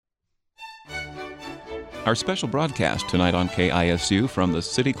Our special broadcast tonight on KISU from the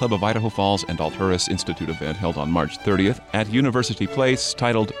City Club of Idaho Falls and Alturas Institute event held on March 30th at University Place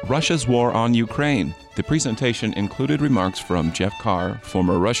titled Russia's War on Ukraine. The presentation included remarks from Jeff Carr,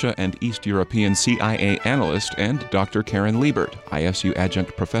 former Russia and East European CIA analyst, and Dr. Karen Liebert, ISU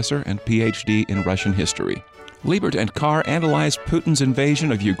adjunct professor and PhD in Russian history. Liebert and Carr analyzed Putin's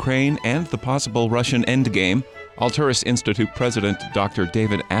invasion of Ukraine and the possible Russian endgame. Alturas Institute President Dr.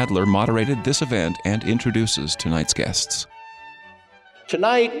 David Adler moderated this event and introduces tonight's guests.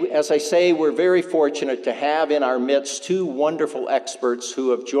 Tonight, as I say, we're very fortunate to have in our midst two wonderful experts who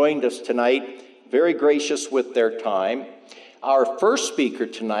have joined us tonight, very gracious with their time. Our first speaker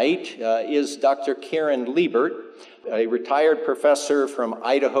tonight is Dr. Karen Liebert, a retired professor from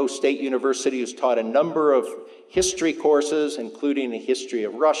Idaho State University who's taught a number of history courses, including the history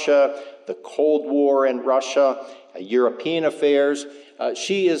of Russia, the Cold War in Russia, European affairs.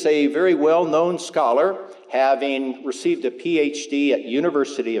 She is a very well-known scholar, having received a PhD at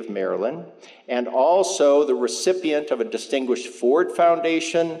University of Maryland, and also the recipient of a distinguished Ford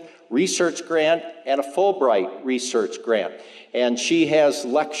Foundation research grant and a Fulbright research grant. And she has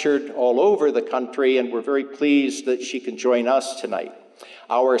lectured all over the country, and we're very pleased that she can join us tonight.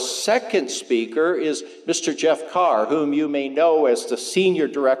 Our second speaker is Mr. Jeff Carr, whom you may know as the Senior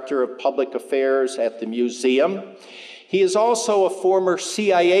Director of Public Affairs at the museum. He is also a former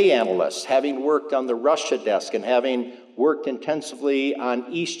CIA analyst, having worked on the Russia desk and having worked intensively on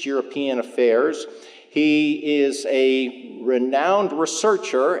East European affairs. He is a renowned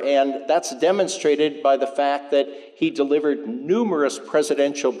researcher, and that's demonstrated by the fact that he delivered numerous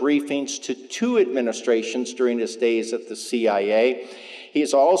presidential briefings to two administrations during his days at the CIA. He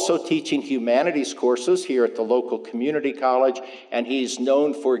is also teaching humanities courses here at the local community college, and he's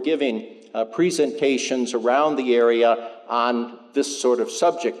known for giving presentations around the area on this sort of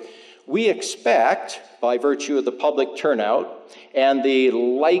subject. We expect, by virtue of the public turnout and the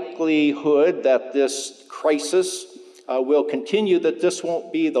likelihood that this crisis will continue, that this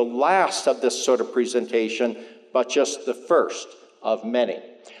won't be the last of this sort of presentation, but just the first of many.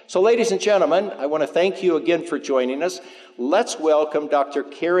 So, ladies and gentlemen, I want to thank you again for joining us. Let's welcome Dr.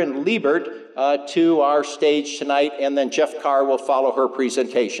 Karen Liebert to our stage tonight, and then Jeff Carr will follow her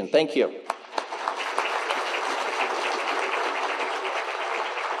presentation. Thank you.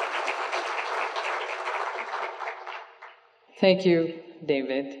 Thank you,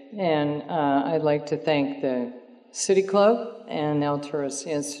 David. And I'd like to thank the City Club and Alturas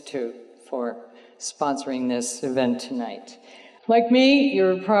Institute for sponsoring this event tonight. Like me,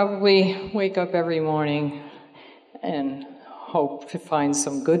 you probably wake up every morning and hope to find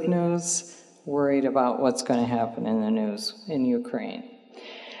some good news, worried about what's going to happen in the news in Ukraine.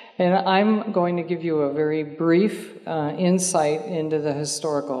 And I'm going to give you a very brief insight into the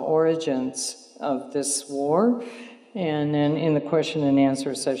historical origins of this war. And then in the question and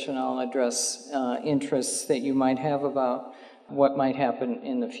answer session, I'll address interests that you might have about what might happen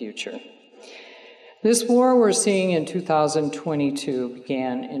in the future. This war we're seeing in 2022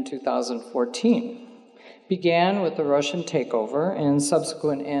 began in 2014. Began with the Russian takeover and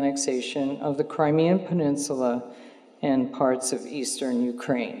subsequent annexation of the Crimean Peninsula and parts of eastern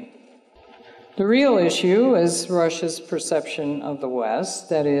Ukraine. The real issue is Russia's perception of the West,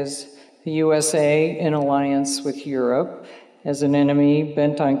 that is, the USA in alliance with Europe as an enemy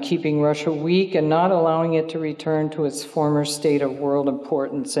bent on keeping Russia weak and not allowing it to return to its former state of world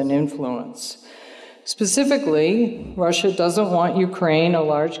importance and influence. Specifically, Russia doesn't want Ukraine, a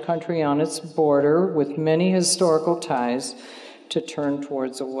large country on its border with many historical ties, to turn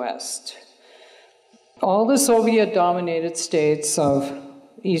towards the West. All the Soviet-dominated states of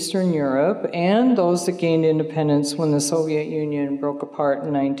Eastern Europe and those that gained independence when the Soviet Union broke apart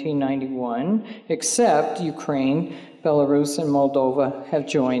in 1991, except Ukraine, Belarus, and Moldova, have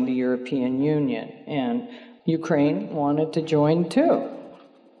joined the European Union, and Ukraine wanted to join too.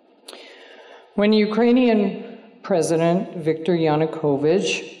 When Ukrainian President Viktor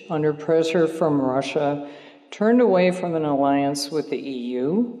Yanukovych, under pressure from Russia, turned away from an alliance with the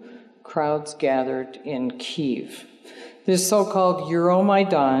EU, crowds gathered in Kyiv. This so-called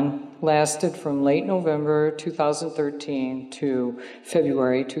Euromaidan lasted from late November 2013 to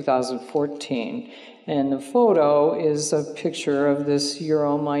February 2014. And the photo is a picture of this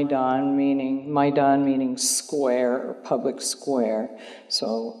Euromaidan, Maidan meaning square or public square.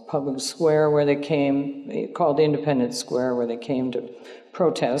 So public square where they came, called Independence Square, where they came to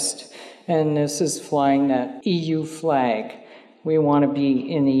protest. And this is flying that EU flag. We want to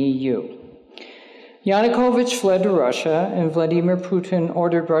be in the EU. Yanukovych fled to Russia, and Vladimir Putin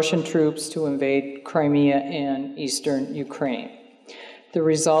ordered Russian troops to invade Crimea and eastern Ukraine. The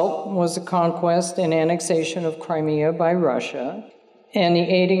result was the conquest and annexation of Crimea by Russia and the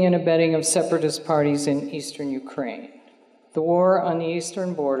aiding and abetting of separatist parties in eastern Ukraine. The war on the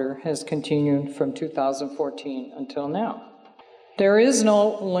eastern border has continued from 2014 until now. There is no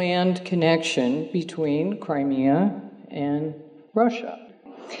land connection between Crimea and Russia.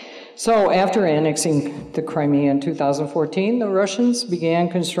 So after annexing the Crimea in 2014, the Russians began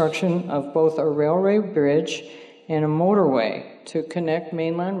construction of both a railway bridge and a motorway to connect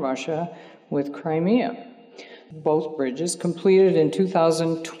mainland Russia with Crimea. Both bridges completed in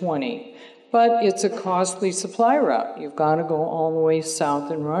 2020, but it's a costly supply route. You've got to go all the way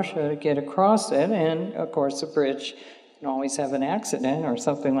south in Russia to get across it, and of course a bridge can always have an accident or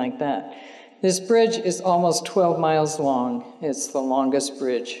something like that. This bridge is almost 12 miles long. It's the longest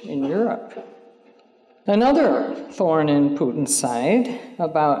bridge in Europe. Another thorn in Putin's side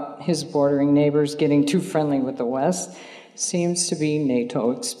about his bordering neighbors getting too friendly with the West seems to be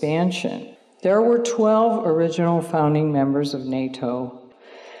NATO expansion. There were 12 original founding members of NATO.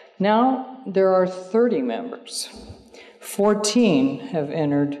 Now there are 30 members. 14 have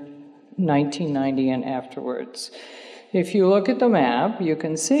entered 1990 and afterwards. If you look at the map, you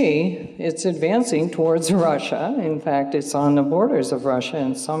can see it's advancing towards Russia. In fact, it's on the borders of Russia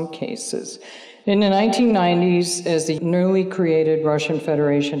in some cases. In the 1990s, as the newly created Russian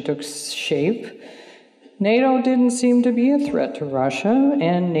Federation took shape, NATO didn't seem to be a threat to Russia,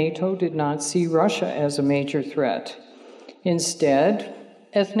 and NATO did not see Russia as a major threat. Instead,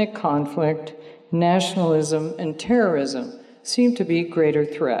 ethnic conflict, nationalism, and terrorism seemed to be greater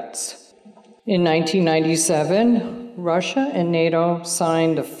threats. In 1997, Russia and NATO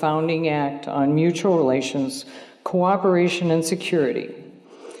signed the Founding Act on Mutual Relations, Cooperation, and Security.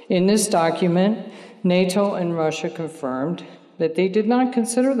 In this document, NATO and Russia confirmed that they did not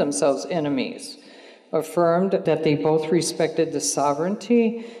consider themselves enemies, affirmed that they both respected the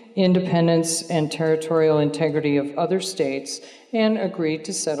sovereignty, independence, and territorial integrity of other states, and agreed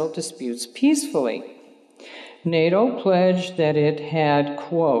to settle disputes peacefully. NATO pledged that it had,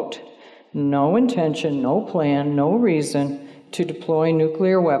 quote, no intention, no plan, no reason to deploy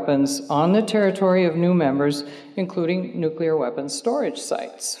nuclear weapons on the territory of new members, including nuclear weapons storage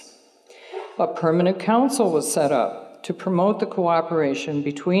sites. A permanent council was set up to promote the cooperation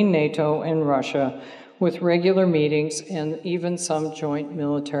between NATO and Russia with regular meetings and even some joint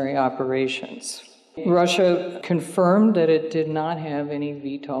military operations. Russia confirmed that it did not have any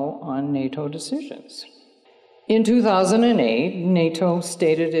veto on NATO decisions. In 2008, NATO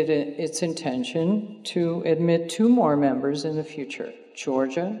stated its intention to admit 2 more members in the future,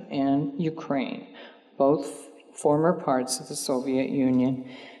 Georgia and Ukraine, both former parts of the Soviet Union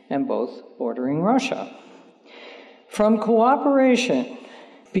and both bordering Russia. From cooperation,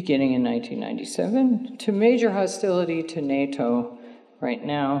 beginning in 1997, to major hostility to NATO right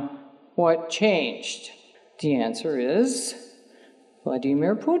now, what changed? The answer is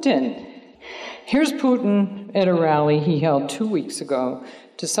Vladimir Putin. Here's Putin at a rally he held 2 weeks ago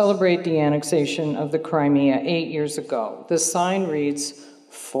to celebrate the annexation of the Crimea 8 years ago. The sign reads,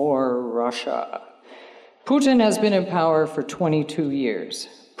 "For Russia." Putin has been in power for 22 years.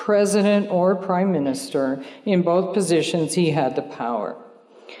 President or prime minister, in both positions he had the power.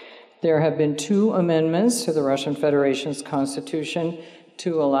 There have been 2 amendments to the Russian Federation's constitution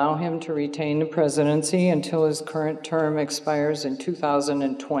to allow him to retain the presidency until his current term expires in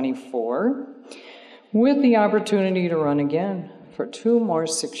 2024, with the opportunity to run again for 2 more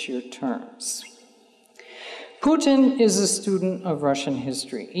 6-year terms. Putin is a student of Russian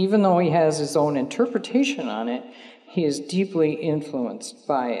history. Even though he has his own interpretation on it, he is deeply influenced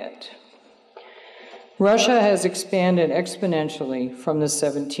by it. Russia has expanded exponentially from the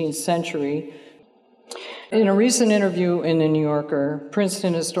 17th century. In a recent interview in The New Yorker,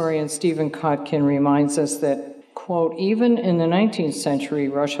 Princeton historian Stephen Kotkin reminds us that, quote, even in the 19th century,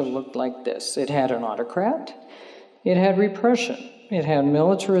 Russia looked like this. It had an autocrat, it had repression, it had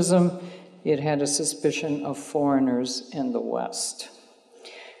militarism, it had a suspicion of foreigners and the West.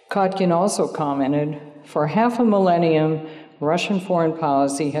 Kotkin also commented, for half a millennium, Russian foreign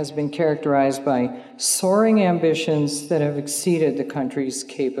policy has been characterized by soaring ambitions that have exceeded the country's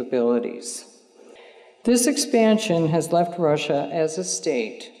capabilities. This expansion has left Russia as a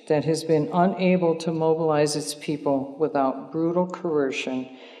state that has been unable to mobilize its people without brutal coercion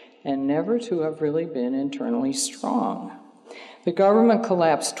and never to have really been internally strong. The government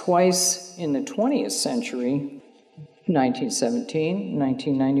collapsed twice in the 20th century, 1917,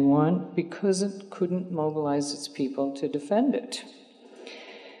 1991, because it couldn't mobilize its people to defend it.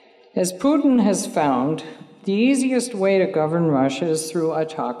 As Putin has found, the easiest way to govern Russia is through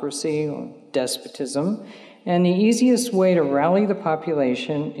autocracy or despotism, and the easiest way to rally the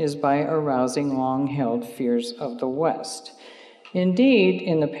population is by arousing long-held fears of the West. Indeed,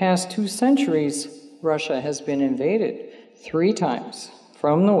 in the past 2 centuries, Russia has been invaded 3 times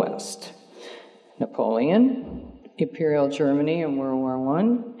from the West. Napoleon, Imperial Germany in World War I,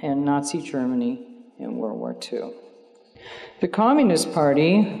 and Nazi Germany in World War II. The Communist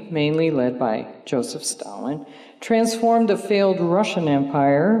Party, mainly led by Joseph Stalin, transformed a failed Russian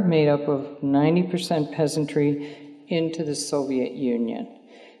empire made up of 90% peasantry into the Soviet Union.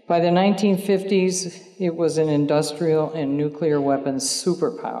 By the 1950s, it was an industrial and nuclear weapons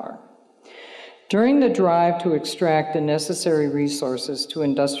superpower. During the drive to extract the necessary resources to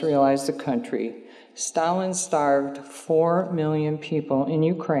industrialize the country, Stalin starved 4 million people in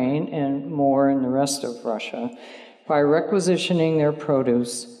Ukraine and more in the rest of Russia by requisitioning their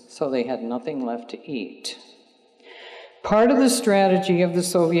produce so they had nothing left to eat. Part of the strategy of the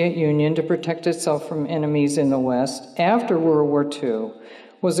Soviet Union to protect itself from enemies in the West after World War II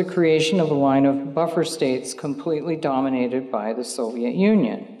was the creation of a line of buffer states completely dominated by the Soviet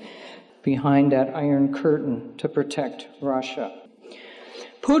Union, behind that Iron Curtain to protect Russia.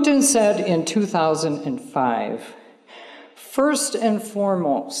 Putin said in 2005, "First and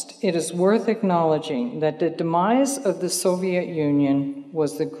foremost, it is worth acknowledging that the demise of the Soviet Union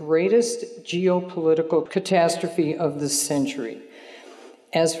was the greatest geopolitical catastrophe of the century.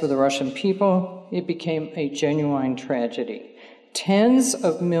 As for the Russian people, it became a genuine tragedy. Tens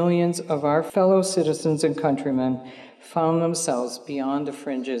of millions of our fellow citizens and countrymen found themselves beyond the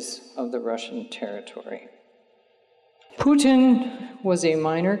fringes of the Russian territory." Putin was a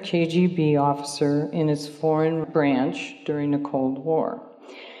minor KGB officer in its foreign branch during the Cold War.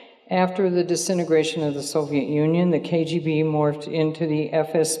 After the disintegration of the Soviet Union, the KGB morphed into the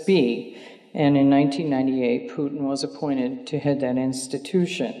FSB, and in 1998, Putin was appointed to head that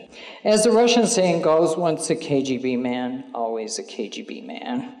institution. As the Russian saying goes, once a KGB man, always a KGB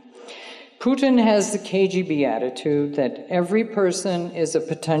man. Putin has the KGB attitude that every person is a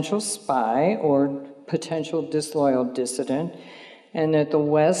potential spy or potential disloyal dissident, and that the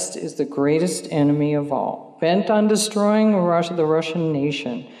West is the greatest enemy of all, bent on destroying the Russian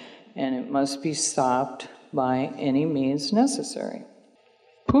nation, and it must be stopped by any means necessary.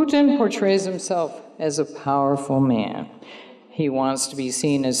 Putin portrays himself as a powerful man. He wants to be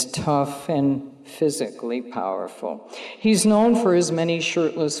seen as tough and physically powerful. He's known for his many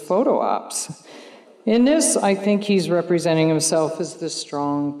shirtless photo ops. In this, I think he's representing himself as the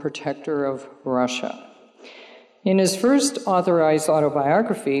strong protector of Russia. In his first authorized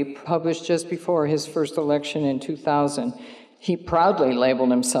autobiography, published just before his first election in 2000, he proudly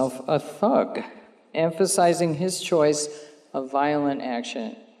labeled himself a thug, emphasizing his choice of violent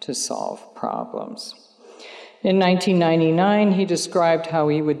action to solve problems. In 1999, he described how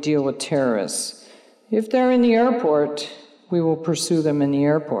he would deal with terrorists. "If they're in the airport, we will pursue them in the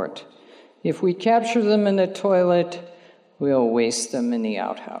airport. If we capture them in the toilet, we'll waste them in the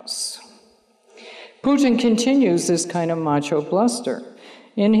outhouse." Putin continues this kind of macho bluster.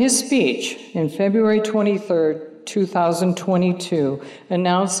 In his speech in February 23rd, 2022,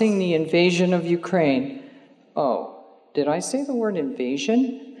 announcing the invasion of Ukraine, did I say the word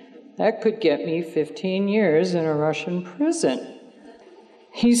invasion? That could get me 15 years in a Russian prison.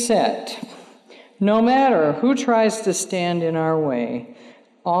 He said, "No matter who tries to stand in our way,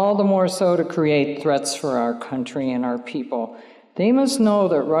 all the more so to create threats for our country and our people, they must know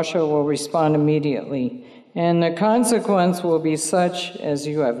that Russia will respond immediately, and the consequence will be such as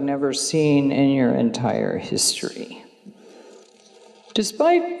you have never seen in your entire history."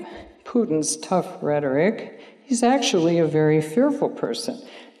 Despite Putin's tough rhetoric, he's actually a very fearful person,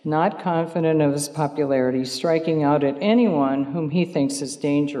 not confident of his popularity, striking out at anyone whom he thinks is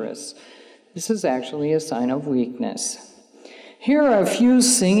dangerous. This is actually a sign of weakness. Here are a few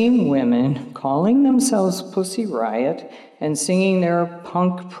singing women calling themselves Pussy Riot and singing their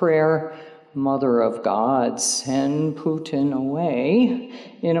punk prayer, "Mother of God, send Putin away,"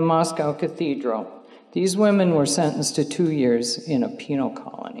 in a Moscow cathedral. These women were sentenced to 2 years in a penal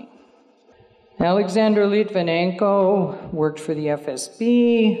colony. Alexander Litvinenko worked for the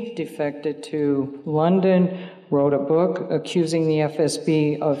FSB, defected to London, wrote a book accusing the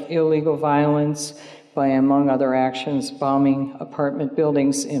FSB of illegal violence by, among other actions, bombing apartment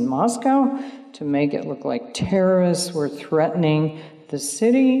buildings in Moscow to make it look like terrorists were threatening the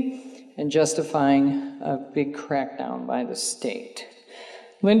city and justifying a big crackdown by the state.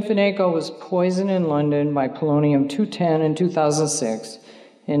 Litvinenko was poisoned in London by polonium-210 in 2006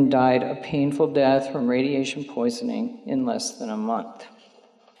 and died a painful death from radiation poisoning in less than a month.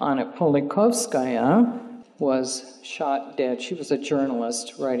 Anna Politkovskaya was shot dead. She was a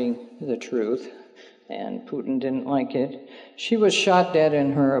journalist writing the truth. and Putin didn't like it. She was shot dead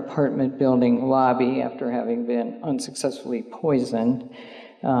in her apartment building lobby after having been unsuccessfully poisoned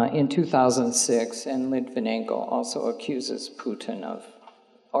in 2006, and Litvinenko also accuses Putin of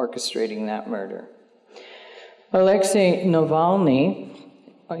orchestrating that murder. Alexei Navalny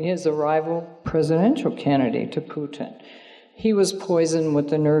is a rival presidential candidate to Putin. He was poisoned with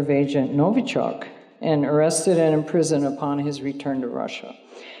the nerve agent Novichok and arrested and imprisoned upon his return to Russia.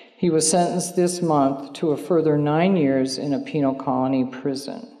 He was sentenced this month to a further 9 years in a penal colony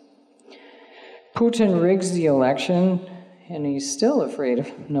prison. Putin rigs the election, and he's still afraid of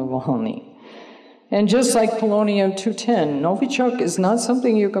Navalny. And just like polonium-210, Novichok is not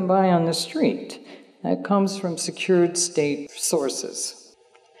something you can buy on the street. That comes from secured state sources.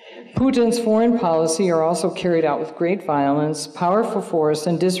 Putin's foreign policy are also carried out with great violence, powerful force,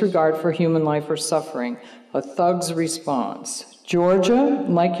 and disregard for human life or suffering, a thug's response. Georgia,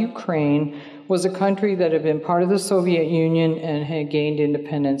 like Ukraine, was a country that had been part of the Soviet Union and had gained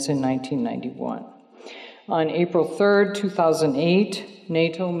independence in 1991. On April 3rd, 2008,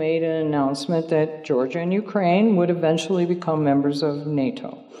 NATO made an announcement that Georgia and Ukraine would eventually become members of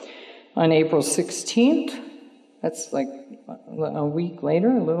NATO. On April 16th, that's like a week later,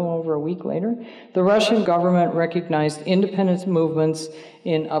 a little over a week later, the Russian government recognized independence movements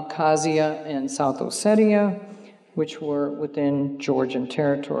in Abkhazia and South Ossetia, which were within Georgian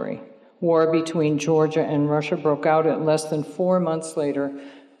territory. War between Georgia and Russia broke out at less than 4 months later,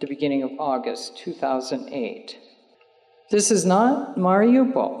 the beginning of August 2008. This is not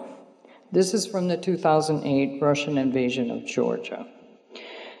Mariupol. This is from the 2008 Russian invasion of Georgia.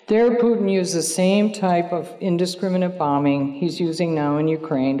 There, Putin used the same type of indiscriminate bombing he's using now in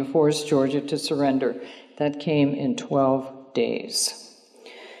Ukraine to force Georgia to surrender. That came in 12 days.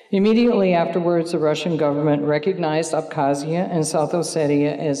 Immediately afterwards, the Russian government recognized Abkhazia and South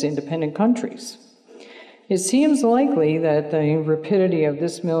Ossetia as independent countries. It seems likely that the rapidity of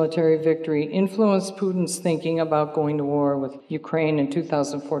this military victory influenced Putin's thinking about going to war with Ukraine in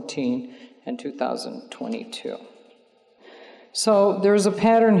 2014 and 2022. So there's a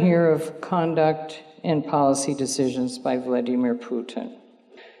pattern here of conduct and policy decisions by Vladimir Putin.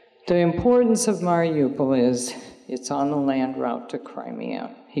 The importance of Mariupol is it's on the land route to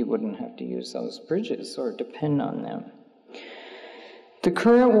Crimea. He wouldn't have to use those bridges or depend on them. The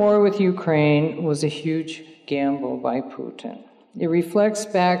current war with Ukraine was a huge gamble by Putin. It reflects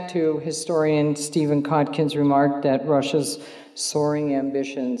back to historian Stephen Kotkin's remark that Russia's soaring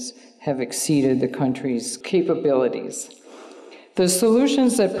ambitions have exceeded the country's capabilities. The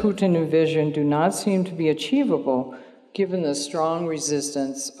solutions that Putin envisioned do not seem to be achievable given the strong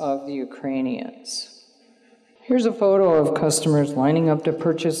resistance of the Ukrainians. Here's a photo of customers lining up to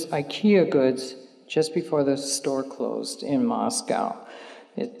purchase IKEA goods just before the store closed in Moscow.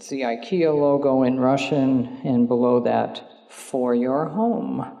 It's the IKEA logo in Russian, and below that, for your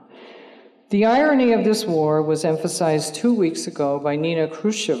home. The irony of this war was emphasized 2 weeks ago by Nina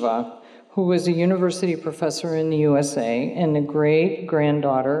Khrushcheva, who was a university professor in the USA and the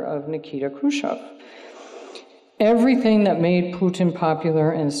great-granddaughter of Nikita Khrushchev. Everything that made Putin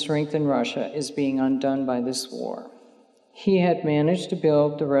popular and strengthened Russia is being undone by this war. He had managed to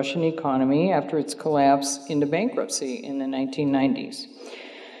build the Russian economy after its collapse into bankruptcy in the 1990s.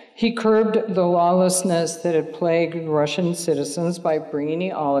 He curbed the lawlessness that had plagued Russian citizens by bringing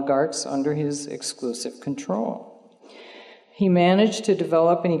the oligarchs under his exclusive control. He managed to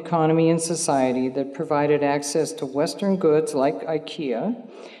develop an economy and society that provided access to Western goods like IKEA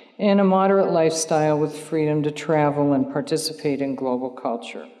and a moderate lifestyle with freedom to travel and participate in global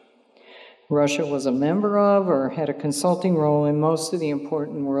culture. Russia was a member of or had a consulting role in most of the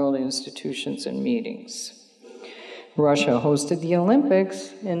important world institutions and meetings. Russia hosted the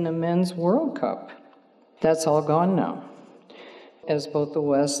Olympics and the Men's World Cup. That's all gone now, as both the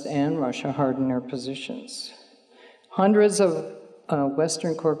West and Russia harden their positions. Hundreds of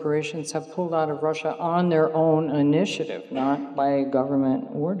Western corporations have pulled out of Russia on their own initiative, not by government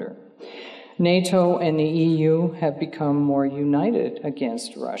order. NATO and the EU have become more united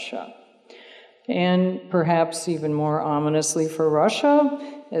against Russia. And perhaps even more ominously for Russia,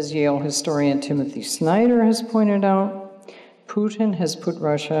 as Yale historian Timothy Snyder has pointed out, Putin has put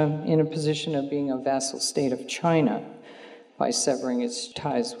Russia in a position of being a vassal state of China by severing its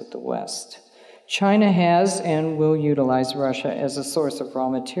ties with the West. China has and will utilize Russia as a source of raw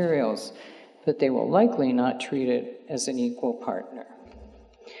materials, but they will likely not treat it as an equal partner.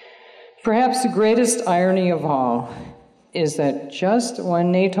 Perhaps the greatest irony of all is that just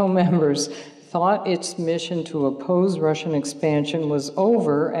when NATO members thought its mission to oppose Russian expansion was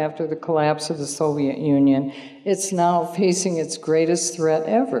over after the collapse of the Soviet Union, it's now facing its greatest threat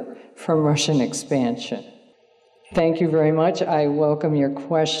ever from Russian expansion. Thank you very much. I welcome your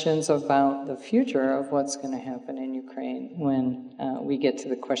questions about the future of what's going to happen in Ukraine when we get to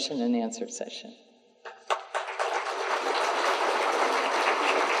the question and answer session.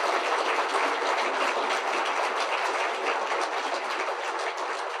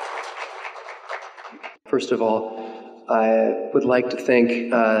 First of all, I would like to thank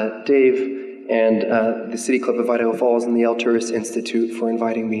Dave and the City Club of Idaho Falls and the Alturas Institute for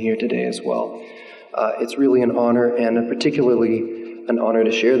inviting me here today as well. It's really an honor, and particularly an honor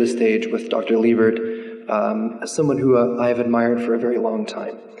to share the stage with Dr. Liebert, as someone who I've admired for a very long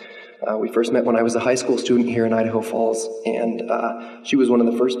time. We first met when I was a high school student here in Idaho Falls, and she was one of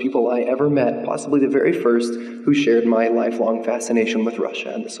the first people I ever met, possibly the very first, who shared my lifelong fascination with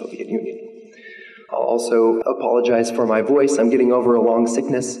Russia and the Soviet Union. I'll also apologize for my voice. I'm getting over a long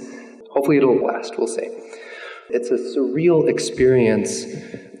sickness. Hopefully it'll last, we'll see. It's a surreal experience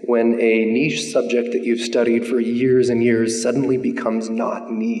when a niche subject that you've studied for years and years suddenly becomes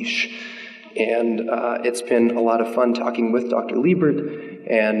not niche. And it's been a lot of fun talking with Dr. Liebert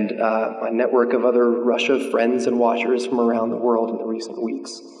and a network of other Russia friends and watchers from around the world in the recent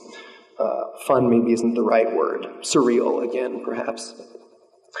weeks. Fun maybe isn't the right word. Surreal, again, perhaps.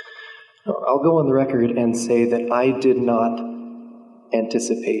 I'll go on the record and say that I did not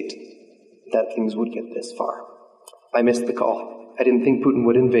anticipate that things would get this far. I missed the call. I didn't think Putin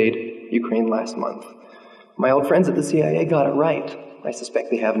would invade Ukraine last month. My old friends at the CIA got it right. I suspect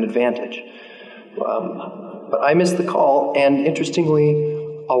they have an advantage. But I missed the call, and interestingly,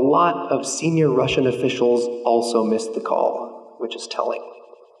 a lot of senior Russian officials also missed the call, which is telling.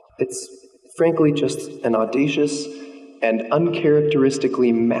 It's frankly just an audacious and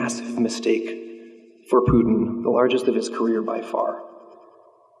uncharacteristically massive mistake for Putin, the largest of his career by far.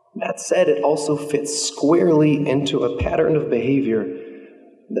 That said, it also fits squarely into a pattern of behavior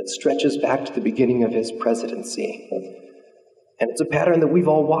that stretches back to the beginning of his presidency. And it's a pattern that we've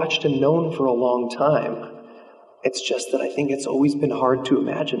all watched and known for a long time. It's just that I think it's always been hard to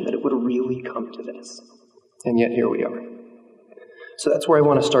imagine that it would really come to this. And yet here we are. So that's where I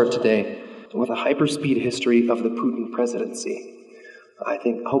want to start today, with a hyperspeed history of the Putin presidency. I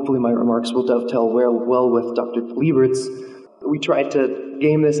think hopefully my remarks will dovetail well with Dr. Liebert's. We tried to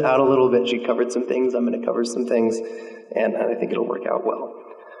game this out a little bit. She covered some things, I'm going to cover some things, and I think it'll work out well.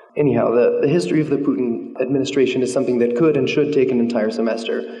 Anyhow, the history of the Putin administration is something that could and should take an entire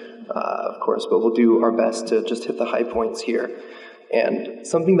semester, of course, but we'll do our best to just hit the high points here. And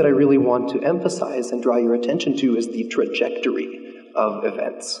something that I really want to emphasize and draw your attention to is the trajectory of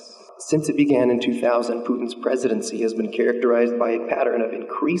events. Since it began in 2000, Putin's presidency has been characterized by a pattern of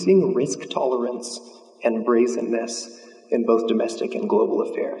increasing risk tolerance and brazenness in both domestic and global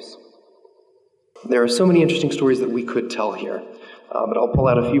affairs. There are so many interesting stories that we could tell here, but I'll pull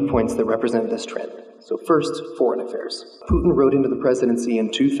out a few points that represent this trend. So first, foreign affairs. Putin rode into the presidency in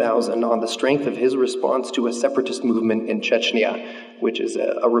 2000 on the strength of his response to a separatist movement in Chechnya, which is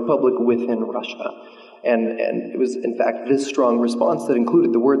a republic within Russia. And it was, in fact, this strong response that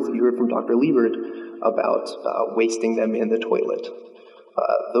included the words that you heard from Dr. Liebert about wasting them in the toilet.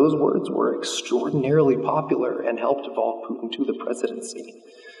 Those words were extraordinarily popular and helped evolve Putin to the presidency.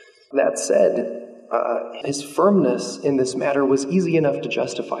 That said, his firmness in this matter was easy enough to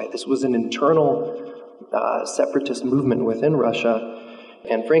justify. This was an internal separatist movement within Russia,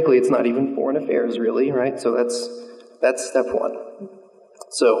 and frankly, it's not even foreign affairs, really, right? So that's step one.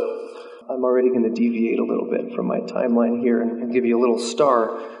 So I'm already going to deviate a little bit from my timeline here and give you a little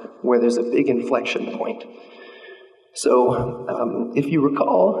star where there's a big inflection point. So, if you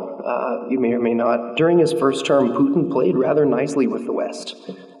recall, you may or may not, during his first term, Putin played rather nicely with the West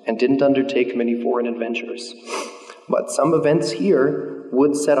and didn't undertake many foreign adventures. But some events here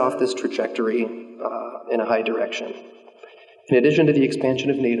would set off this trajectory in a high direction. In addition to the expansion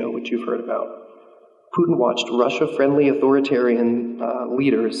of NATO, which you've heard about, Putin watched Russia-friendly authoritarian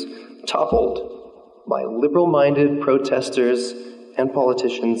leaders toppled by liberal-minded protesters and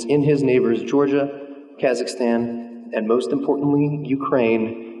politicians in his neighbors Georgia, Kazakhstan, and most importantly,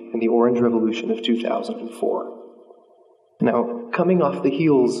 Ukraine in the Orange Revolution of 2004. Now, coming off the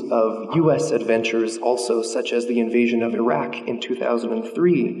heels of U.S. adventures also, such as the invasion of Iraq in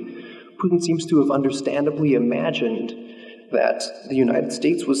 2003, Putin seems to have understandably imagined that the United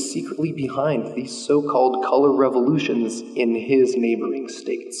States was secretly behind these so-called color revolutions in his neighboring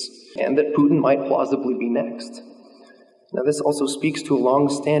states, and that Putin might plausibly be next. Now, this also speaks to a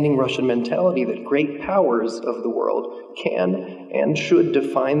long-standing Russian mentality that great powers of the world can and should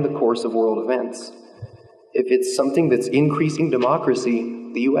define the course of world events. If it's something that's increasing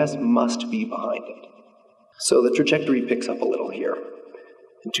democracy, the U.S. must be behind it. So the trajectory picks up a little here.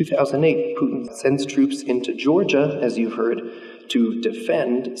 In 2008, Putin sends troops into Georgia, as you've heard, to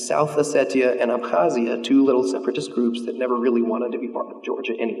defend South Ossetia and Abkhazia, two little separatist groups that never really wanted to be part of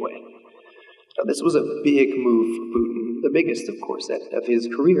Georgia anyway. Now, this was a big move for Putin, the biggest, of course, of his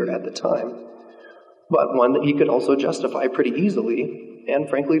career at the time, but one that he could also justify pretty easily, and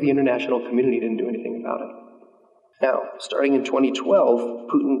frankly, the international community didn't do anything about it. Now, starting in 2012,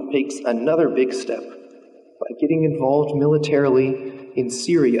 Putin takes another big step by getting involved militarily in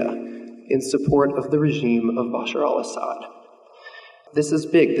Syria in support of the regime of Bashar al-Assad. This is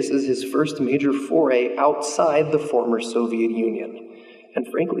big. This is his first major foray outside the former Soviet Union. And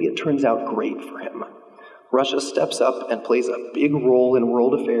frankly, it turns out great for him. Russia steps up and plays a big role in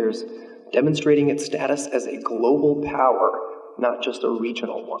world affairs, demonstrating its status as a global power, not just a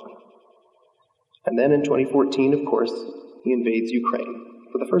regional one. And then in 2014, of course, he invades Ukraine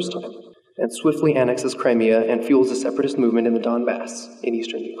for the first time, and swiftly annexes Crimea and fuels a separatist movement in the Donbass in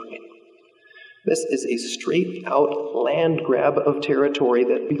eastern Ukraine. This is a straight-out land grab of territory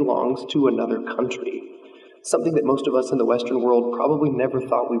that belongs to another country, something that most of us in the Western world probably never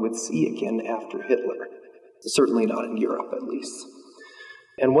thought we would see again after Hitler, certainly not in Europe at least.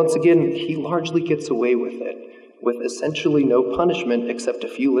 And once again, he largely gets away with it, with essentially no punishment except a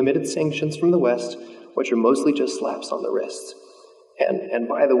few limited sanctions from the West, which are mostly just slaps on the wrist. And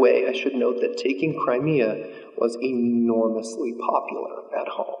by the way, I should note that taking Crimea was enormously popular at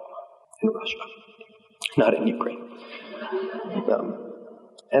home in Russia, not in Ukraine.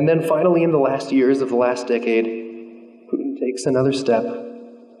 And then finally, in the last years of the last decade, Putin takes another step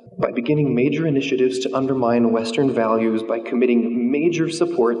by beginning major initiatives to undermine Western values by committing major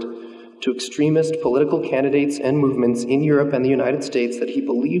support to extremist political candidates and movements in Europe and the United States that he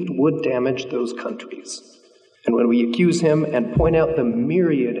believed would damage those countries. And when we accuse him and point out the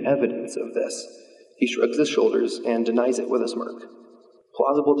myriad evidence of this, he shrugs his shoulders and denies it with a smirk.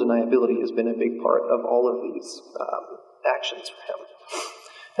 Plausible deniability has been a big part of all of these actions for him.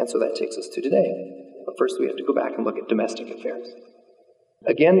 And so that takes us to today. But first we have to go back and look at domestic affairs.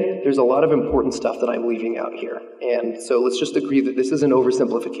 Again, there's a lot of important stuff that I'm leaving out here. And so let's just agree that this is an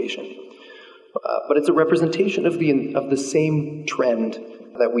oversimplification. But it's a representation of the same trend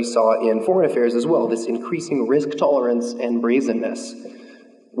that we saw in foreign affairs as well, this increasing risk tolerance and brazenness.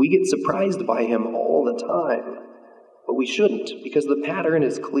 We get surprised by him all the time, but we shouldn't, because the pattern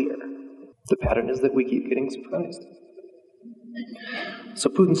is clear. The pattern is that we keep getting surprised. So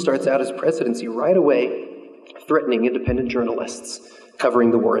Putin starts out his presidency right away threatening independent journalists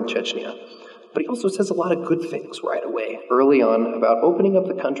covering the war in Chechnya. But he also says a lot of good things right away, early on, about opening up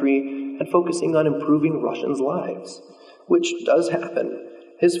the country and focusing on improving Russians' lives, which does happen.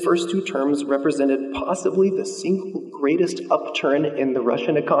 His first two terms represented possibly the single greatest upturn in the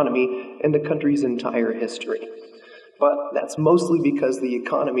Russian economy in the country's entire history. But that's mostly because the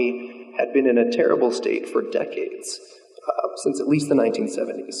economy had been in a terrible state for decades, since at least the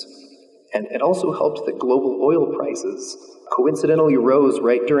 1970s. And it also helped that global oil prices coincidentally rose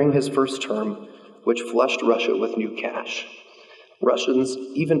right during his first term, which flushed Russia with new cash. Russians,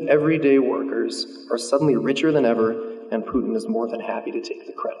 even everyday workers, are suddenly richer than ever, and Putin is more than happy to take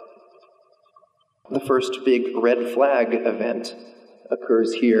the credit. The first big red flag event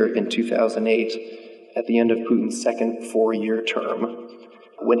occurs here in 2008, at the end of Putin's second four-year term,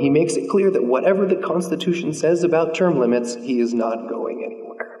 when he makes it clear that whatever the Constitution says about term limits, he is not going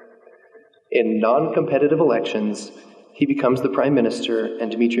anywhere. In non-competitive elections, he becomes the prime minister,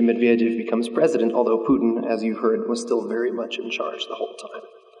 and Dmitry Medvedev becomes president, although Putin, as you heard, was still very much in charge the whole time.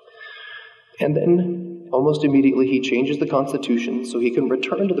 And then, almost immediately, he changes the Constitution so he can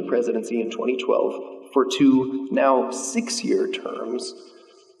return to the presidency in 2012 for two, now 6-year terms.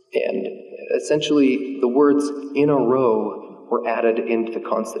 And essentially, the words "in a row" were added into the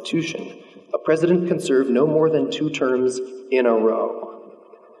Constitution. A president can serve no more than 2 terms in a row.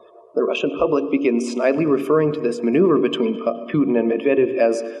 The Russian public begins snidely referring to this maneuver between Putin and Medvedev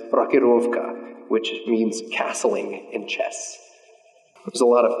as Rokirovka, which means castling in chess. There's a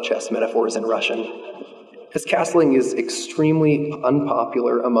lot of chess metaphors in Russian. Because castling is extremely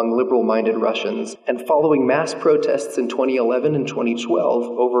unpopular among liberal-minded Russians, and following mass protests in 2011 and 2012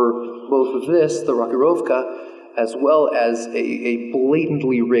 over both this, the Rokirovka, as well as a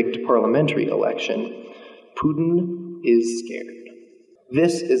blatantly rigged parliamentary election, Putin is scared.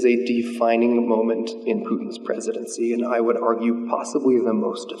 This is a defining moment in Putin's presidency, and I would argue possibly the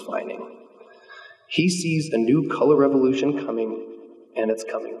most defining. He sees a new color revolution coming, and it's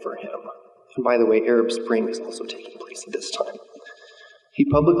coming for him. And by the way, Arab Spring is also taking place at this time. He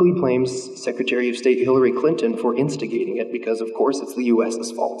publicly blames Secretary of State Hillary Clinton for instigating it because, of course, it's the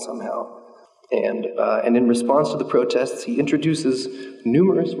U.S.'s fault somehow. And in response to the protests, he introduces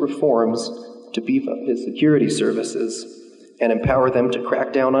numerous reforms to beef up his security services and empower them to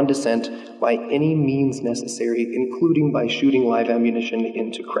crack down on dissent by any means necessary, including by shooting live ammunition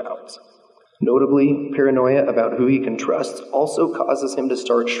into crowds. Notably, paranoia about who he can trust also causes him to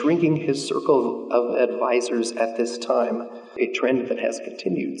start shrinking his circle of advisors at this time, a trend that has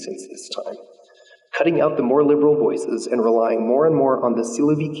continued since this time, cutting out the more liberal voices and relying more and more on the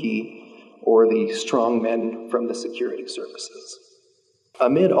siloviki, or the strong men from the security services.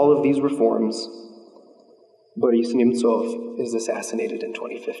 Amid all of these reforms, Boris Nemtsov is assassinated in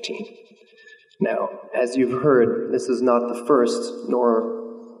 2015. Now, as you've heard, this is not the first nor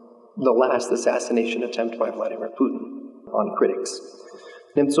the last assassination attempt by Vladimir Putin on critics.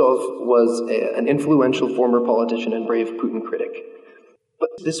 Nemtsov was an influential former politician and brave Putin critic. But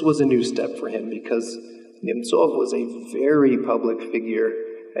this was a new step for him because Nemtsov was a very public figure,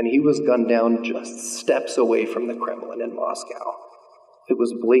 and he was gunned down just steps away from the Kremlin in Moscow. It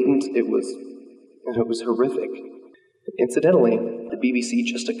was blatant, it was horrific. Incidentally, the BBC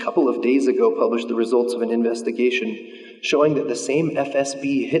just a couple of days ago published the results of an investigation showing that the same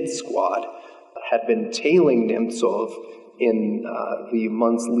FSB hit squad had been tailing Nemtsov in the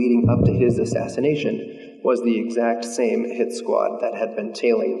months leading up to his assassination was the exact same hit squad that had been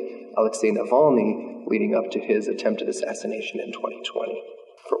tailing Alexei Navalny leading up to his attempted assassination in 2020,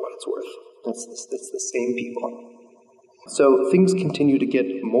 for what it's worth. That's the same people. So things continue to get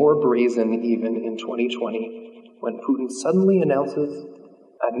more brazen even in 2020 when Putin suddenly announces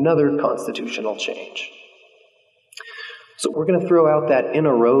another constitutional change. So we're going to throw out that in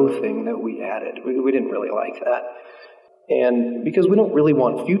a row thing that we added. We didn't really like that. And because we don't really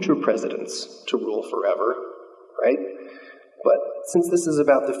want future presidents to rule forever, right? But since this is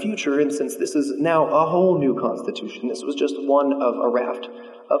about the future, and since this is now a whole new constitution, this was just one of a raft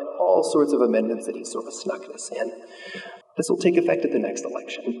of all sorts of amendments that he sort of snuck this in. This will take effect at the next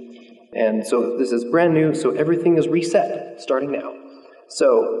election. And so this is brand new, so everything is reset, starting now.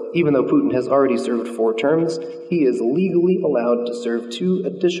 So even though Putin has already served 4 terms, he is legally allowed to serve 2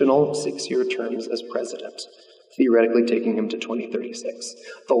 additional 6-year terms as president, theoretically taking him to 2036.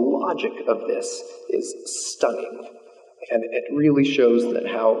 The logic of this is stunning, and it really shows that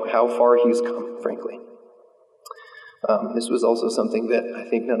how far he's come, frankly. This was also something that I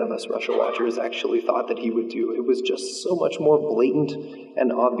think none of us Russia watchers actually thought that he would do. It was just so much more blatant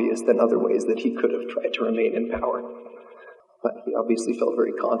and obvious than other ways that he could have tried to remain in power. But he obviously felt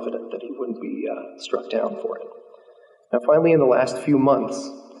very confident that he wouldn't be struck down for it. Now finally, in the last few months,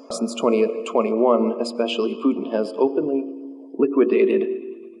 since 2021 especially, Putin has openly liquidated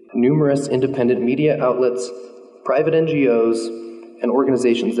numerous independent media outlets, private NGOs, and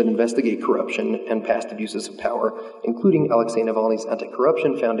organizations that investigate corruption and past abuses of power, including Alexei Navalny's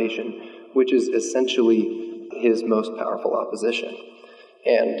Anti-Corruption Foundation, which is essentially his most powerful opposition.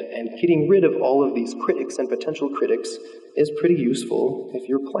 And getting rid of all of these critics and potential critics is pretty useful if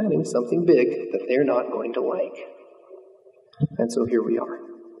you're planning something big that they're not going to like. And so here we are.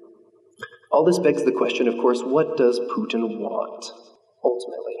 All this begs the question, of course, what does Putin want?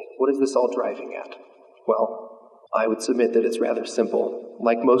 Ultimately, what is this all driving at? Well, I would submit that it's rather simple.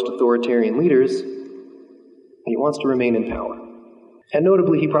 Like most authoritarian leaders, he wants to remain in power. And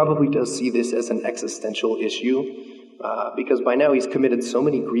notably, he probably does see this as an existential issue, because by now he's committed so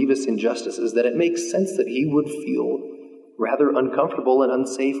many grievous injustices that it makes sense that he would feel rather uncomfortable and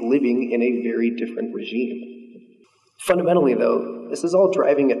unsafe living in a very different regime. Fundamentally, though, this is all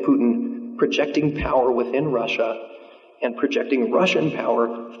driving at Putin projecting power within Russia and projecting Russian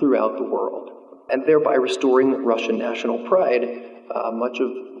power throughout the world, and thereby restoring Russian national pride, much of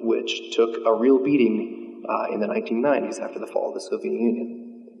which took a real beating in the 1990s after the fall of the Soviet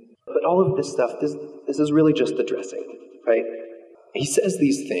Union. But all of this stuff, this is really just the dressing, right? He says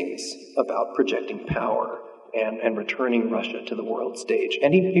these things about projecting power and returning Russia to the world stage,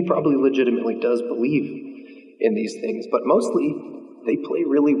 and he probably legitimately does believe in these things, but mostly they play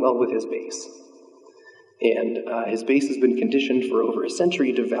really well with his base. And his base has been conditioned for over a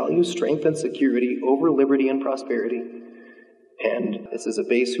century to value strength and security over liberty and prosperity. And this is a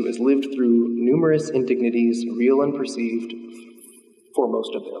base who has lived through numerous indignities, real and perceived, for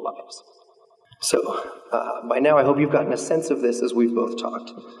most of their lives. So, by now I hope you've gotten a sense of this as we've both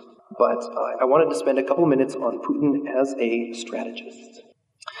talked. But I wanted to spend a couple minutes on Putin as a strategist.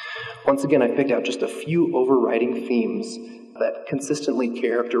 Once again, I picked out just a few overriding themes that consistently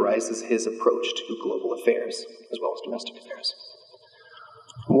characterizes his approach to global affairs, as well as domestic affairs.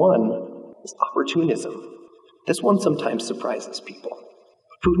 One is opportunism. This one sometimes surprises people.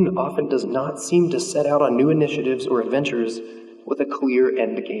 Putin often does not seem to set out on new initiatives or adventures with a clear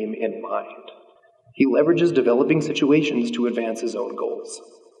endgame in mind. He leverages developing situations to advance his own goals.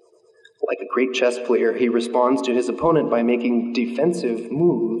 Like a great chess player, he responds to his opponent by making defensive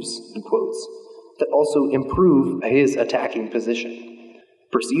moves, in quotes, that also improve his attacking position.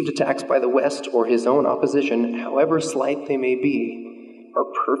 Perceived attacks by the West or his own opposition, however slight they may be,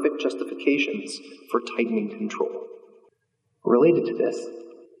 are perfect justifications for tightening control. Related to this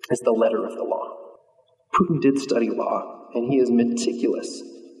is the letter of the law. Putin did study law, and he is meticulous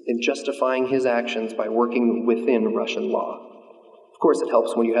in justifying his actions by working within Russian law. Of course, it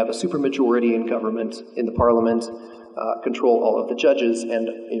helps when you have a supermajority in government, in the parliament, control all of the judges, and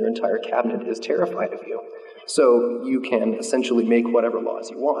your entire cabinet is terrified of you. So you can essentially make whatever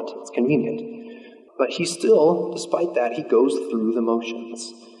laws you want. It's convenient. But he still, despite that, he goes through the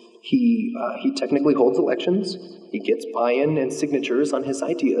motions. He technically holds elections. He gets buy-in and signatures on his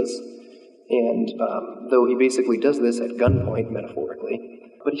ideas. And though he basically does this at gunpoint, metaphorically,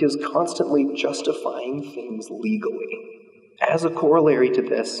 but he is constantly justifying things legally. As a corollary to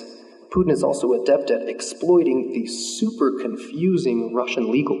this, Putin is also adept at exploiting the super confusing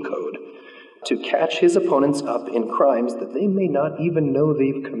Russian legal code to catch his opponents up in crimes that they may not even know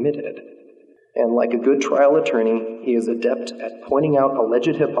they've committed. And like a good trial attorney, he is adept at pointing out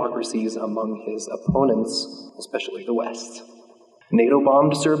alleged hypocrisies among his opponents, especially the West. NATO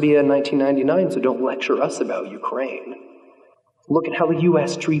bombed Serbia in 1999, so don't lecture us about Ukraine. Look at how the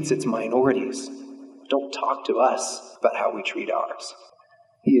U.S. treats its minorities. Don't talk to us about how we treat ours.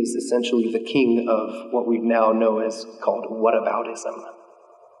 He is essentially the king of what we now know as called whataboutism.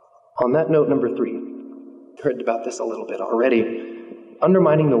 On that note, number 3, heard about this a little bit already.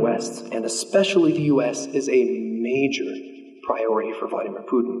 Undermining the West, and especially the U.S., is a major priority for Vladimir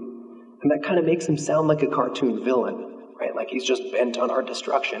Putin. And that kind of makes him sound like a cartoon villain, right? Like he's just bent on our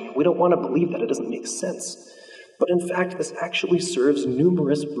destruction. We don't want to believe that. It doesn't make sense. But in fact, this actually serves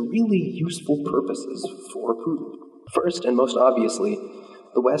numerous really useful purposes for Putin. First, and most obviously,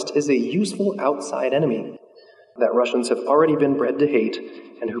 the West is a useful outside enemy that Russians have already been bred to hate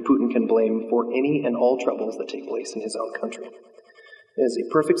and who Putin can blame for any and all troubles that take place in his own country. It is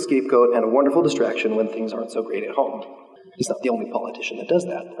a perfect scapegoat and a wonderful distraction when things aren't so great at home. He's not the only politician that does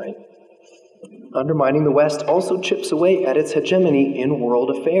that, right? Undermining the West also chips away at its hegemony in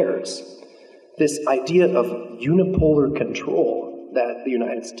world affairs. This idea of unipolar control that the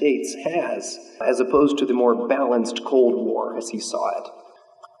United States has, as opposed to the more balanced Cold War as he saw it.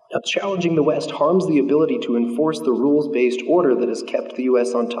 Now, challenging the West harms the ability to enforce the rules-based order that has kept the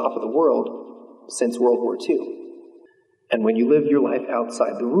U.S. on top of the world since World War II. And when you live your life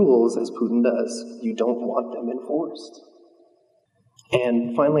outside the rules, as Putin does, you don't want them enforced.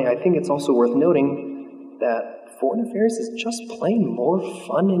 And finally, I think it's also worth noting that foreign affairs is just plain more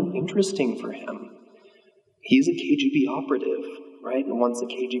fun and interesting for him. He's a KGB operative, right? And once a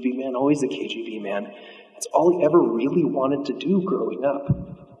KGB man, always a KGB man. That's all he ever really wanted to do growing up.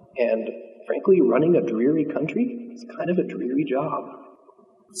 And frankly, running a dreary country is kind of a dreary job.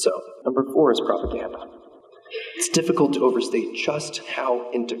 So, number 4 is propaganda. It's difficult to overstate just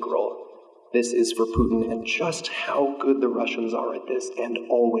how integral this is for Putin and just how good the Russians are at this and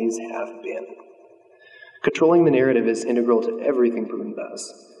always have been. Controlling the narrative is integral to everything Putin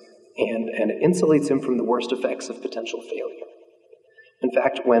does, and it insulates him from the worst effects of potential failure. In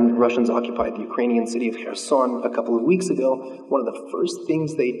fact, when Russians occupied the Ukrainian city of Kherson a couple of weeks ago, one of the first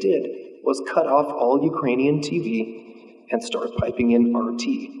things they did was cut off all Ukrainian TV and start piping in RT,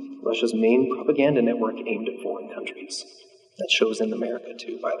 Russia's main propaganda network aimed at foreign countries. That shows in America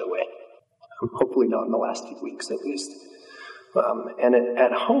too, by the way. Hopefully not in the last few weeks, at least. And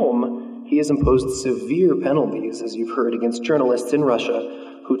at home, he has imposed severe penalties, as you've heard, against journalists in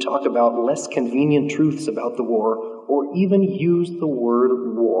Russia who talk about less convenient truths about the war or even use the word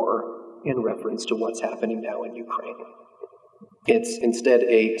war in reference to what's happening now in Ukraine. It's instead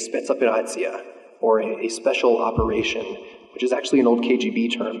a spetsoperatsiya, or a special operation, which is actually an old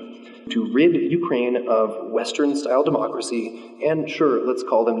KGB term, to rid Ukraine of Western-style democracy, and sure, let's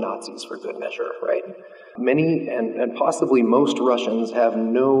call them Nazis for good measure, right? Many, and possibly most Russians have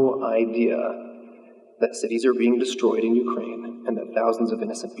no idea that cities are being destroyed in Ukraine and that thousands of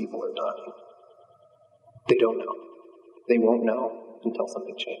innocent people are dying. They don't know. They won't know until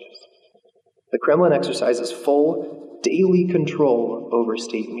something changes. The Kremlin exercises full, daily control over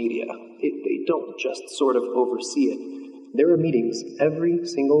state media. They don't just sort of oversee it. There are meetings every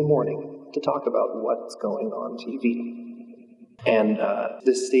single morning to talk about what's going on TV. And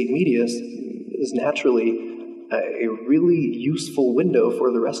this state media is naturally a really useful window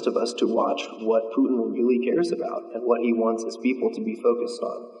for the rest of us to watch what Putin really cares about and what he wants his people to be focused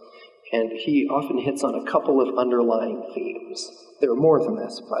on. And he often hits on a couple of underlying themes. There are more than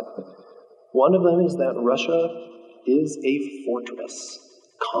this, but One of them is that Russia is a fortress,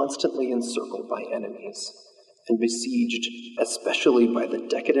 constantly encircled by enemies, and besieged especially by the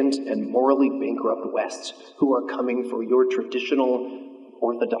decadent and morally bankrupt West, who are coming for your traditional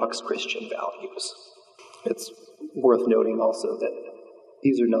Orthodox Christian values. It's worth noting also that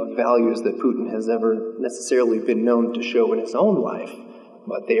these are not values that Putin has ever necessarily been known to show in his own life,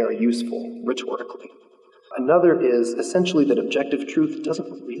 but they are useful rhetorically. Another is essentially that objective truth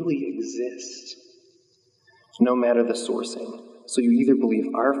doesn't really exist, no matter the sourcing. So you either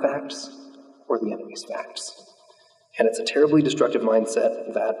believe our facts or the enemy's facts. And it's a terribly destructive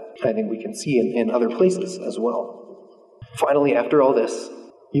mindset that I think we can see in other places as well. Finally, after all this,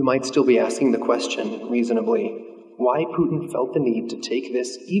 you might still be asking the question, reasonably, why Putin felt the need to take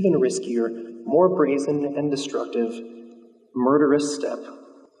this even riskier, more brazen and destructive, murderous step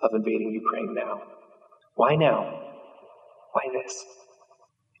of invading Ukraine now. Why now? Why this?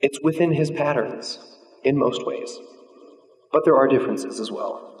 It's within his patterns, in most ways. But there are differences as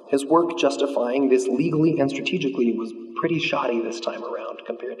well. His work justifying this legally and strategically was pretty shoddy this time around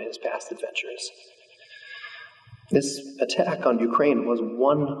compared to his past adventures. This attack on Ukraine was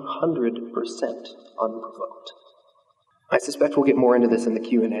 100% unprovoked. I suspect we'll get more into this in the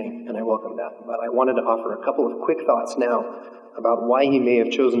Q&A, and I welcome that, but I wanted to offer a couple of quick thoughts now about why he may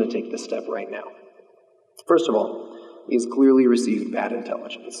have chosen to take this step right now. First of all, he's clearly received bad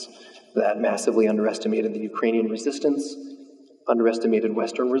intelligence that massively underestimated the Ukrainian resistance, underestimated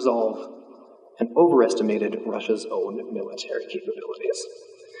Western resolve, and overestimated Russia's own military capabilities.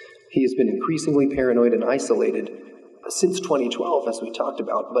 He has been increasingly paranoid and isolated since 2012, as we talked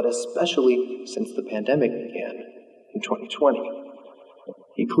about, but especially since the pandemic began in 2020.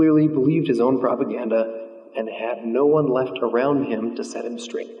 He clearly believed his own propaganda and had no one left around him to set him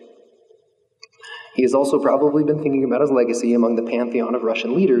straight. He has also probably been thinking about his legacy among the pantheon of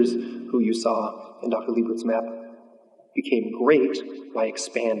Russian leaders, who you saw in Dr. Liebert's map, became great by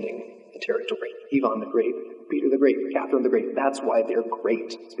expanding the territory. Ivan the Great, Peter the Great, Catherine the Great, that's why they're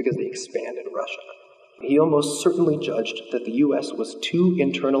great. It's because they expanded Russia. He almost certainly judged that the U.S. was too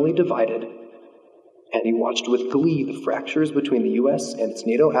internally divided, and he watched with glee the fractures between the U.S. and its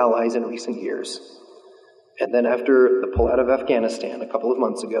NATO allies in recent years. And then after the pullout of Afghanistan a couple of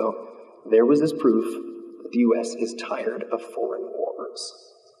months ago, there was his proof that the U.S. is tired of foreign wars.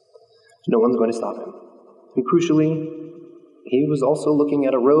 No one's going to stop him. And crucially, he was also looking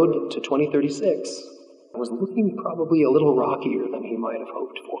at a road to 2036. It was looking probably a little rockier than he might have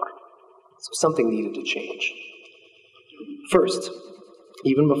hoped for. So something needed to change. First,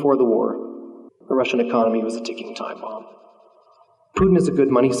 even before the war, the Russian economy was a ticking time bomb. Putin is a good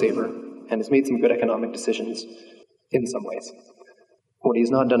money saver and has made some good economic decisions in some ways. What he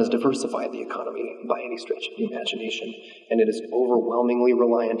has not done is diversify the economy by any stretch of the imagination, and it is overwhelmingly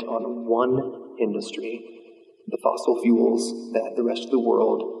reliant on one industry, the fossil fuels that the rest of the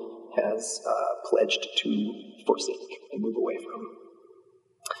world has pledged to forsake and move away from.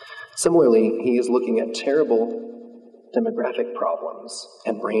 Similarly, he is looking at terrible demographic problems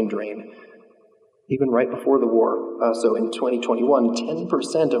and brain drain, even right before the war. So in 2021,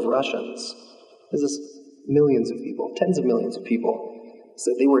 10% of Russians, this is millions of people, tens of millions of people,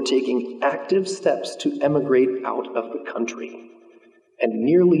 said they were taking active steps to emigrate out of the country. And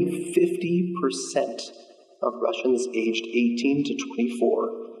nearly 50% of Russians aged 18 to 24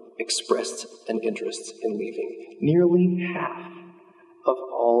 expressed an interest in leaving. Nearly half of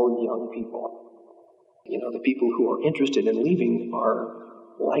all young people. You know, the people who are interested in leaving are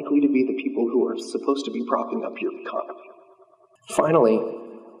likely to be the people who are supposed to be propping up your economy. Finally,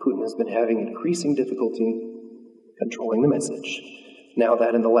 Putin has been having increasing difficulty controlling the message, now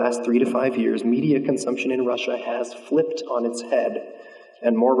that in the last 3 to 5 years, media consumption in Russia has flipped on its head,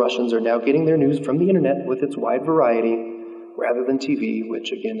 and more Russians are now getting their news from the internet with its wide variety, rather than TV,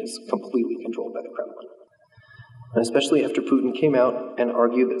 which again is completely controlled by the Kremlin. And especially after Putin came out and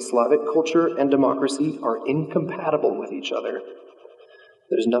argued that Slavic culture and democracy are incompatible with each other,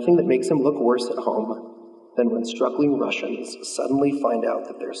 there's nothing that makes him look worse at home than when struggling Russians suddenly find out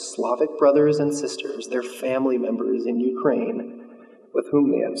that their Slavic brothers and sisters, their family members in Ukraine, with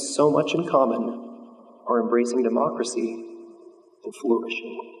whom they have so much in common, are embracing democracy and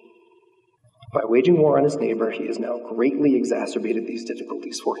flourishing. By waging war on his neighbor, he has now greatly exacerbated these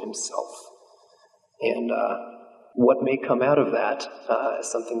difficulties for himself. And what may come out of that is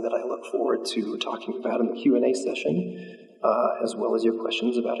something that I look forward to talking about in the Q&A session, as well as your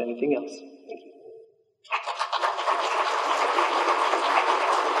questions about anything else. Thank you.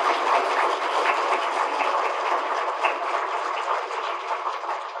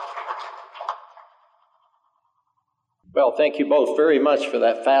 Well, thank you both very much for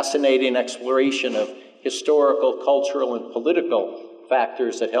that fascinating exploration of historical, cultural, and political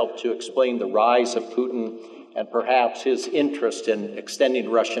factors that help to explain the rise of Putin and perhaps his interest in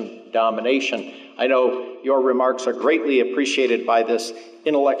extending Russian domination. I know your remarks are greatly appreciated by this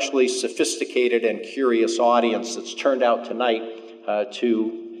intellectually sophisticated and curious audience that's turned out tonight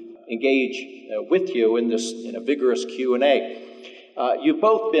to engage with you in a vigorous Q&A. You've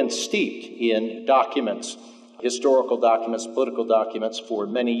both been steeped in documents, historical documents, political documents for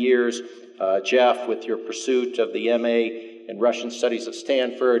many years. Jeff, with your pursuit of the MA in Russian Studies at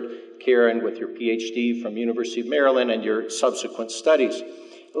Stanford, Karen, with your PhD from University of Maryland and your subsequent studies.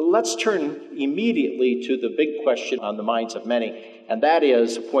 Let's turn immediately to the big question on the minds of many, and that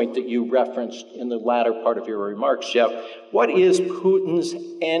is a point that you referenced in the latter part of your remarks, Jeff. What is Putin's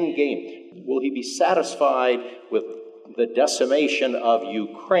end game? Will he be satisfied with the decimation of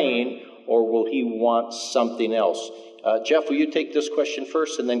Ukraine, or will he want something else? Jeff, will you take this question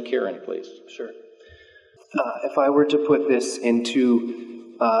first, and then Karen, please? Sure. If I were to put this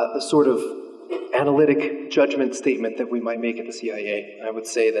into the sort of analytic judgment statement that we might make at the CIA, I would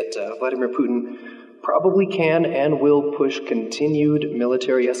say that Vladimir Putin probably can and will push continued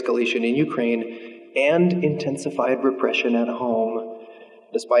military escalation in Ukraine and intensified repression at home,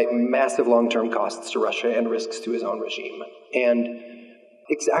 despite massive long-term costs to Russia and risks to his own regime. And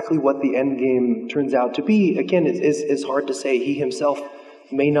exactly what the end game turns out to be, again, is hard to say. He himself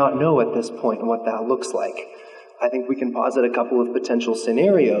may not know at this point what that looks like. I think we can posit a couple of potential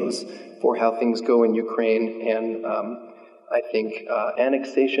scenarios for how things go in Ukraine, and I think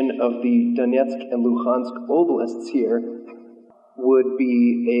annexation of the Donetsk and Luhansk oblasts here would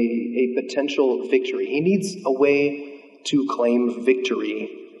be a potential victory. He needs a way to claim victory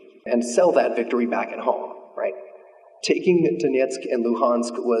and sell that victory back at home, right? Taking Donetsk and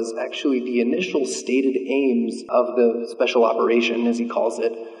Luhansk was actually the initial stated aims of the special operation, as he calls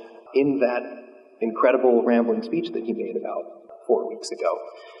it, in that incredible rambling speech that he made about 4 weeks ago.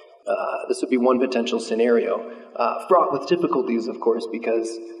 This would be one potential scenario, fraught with difficulties, of course, because,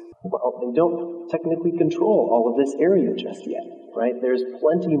 well, they don't technically control all of this area just yet, right? There's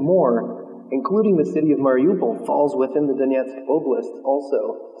plenty more, including the city of Mariupol falls within the Donetsk Oblast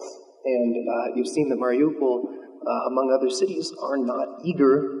also. And you've seen that Mariupol, among other cities, are not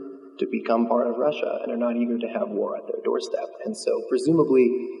eager to become part of Russia and are not eager to have war at their doorstep. And so presumably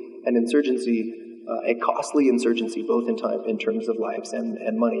an insurgency, a costly insurgency, both in terms of lives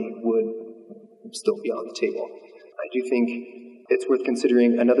and money, would still be on the table. I do think it's worth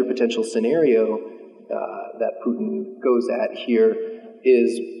considering another potential scenario that Putin goes at here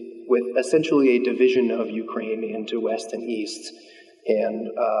is with essentially a division of Ukraine into West and East, and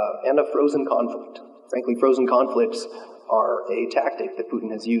a frozen conflict. Frankly, frozen conflicts are a tactic that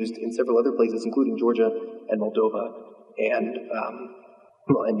Putin has used in several other places, including Georgia and Moldova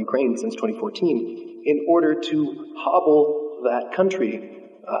and Ukraine since 2014, in order to hobble that country,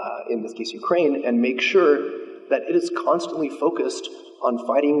 in this case Ukraine, and make sure that it is constantly focused on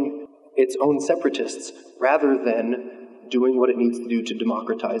fighting its own separatists rather than doing what it needs to do to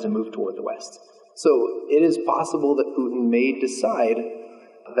democratize and move toward the West. So it is possible that Putin may decide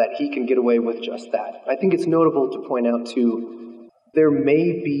that he can get away with just that. I think it's notable to point out, too, there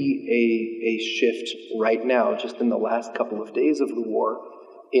may be a shift right now, just in the last couple of days of the war,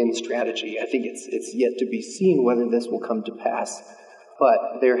 in strategy. I think it's yet to be seen whether this will come to pass,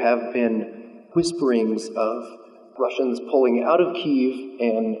 but there have been whisperings of Russians pulling out of Kyiv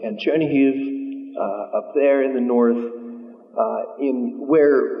and Chernihiv up there in the north, in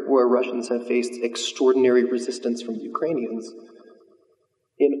where Russians have faced extraordinary resistance from the Ukrainians,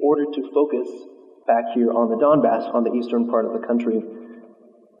 in order to focus back here on the Donbass, on the eastern part of the country.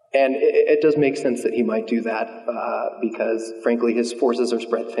 And it does make sense that he might do that, because, frankly, his forces are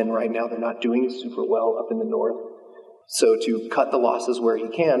spread thin right now. They're not doing super well up in the north. So to cut the losses where he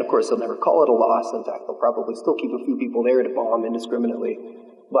can, of course, he'll never call it a loss. In fact, they'll probably still keep a few people there to bomb indiscriminately.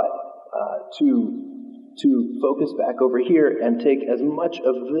 But to focus back over here and take as much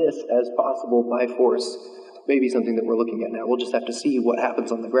of this as possible by force may be something that we're looking at now. We'll just have to see what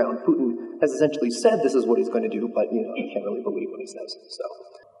happens on the ground. Putin has essentially said this is what he's going to do, but, I can't really believe what he says. So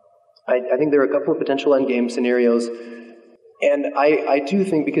I think there are a couple of potential endgame scenarios. And I do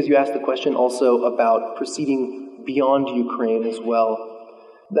think, because you asked the question also about proceeding beyond Ukraine as well,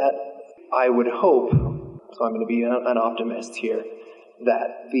 that I would hope, so I'm going to be an optimist here,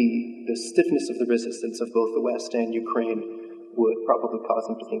 that the stiffness of the resistance of both the West and Ukraine would probably cause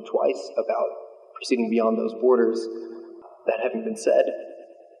him to think twice about proceeding beyond those borders. That having been said,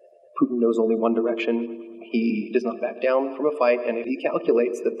 Putin knows only one direction. He does not back down from a fight, and if he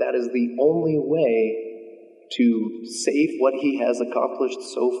calculates that that is the only way to save what he has accomplished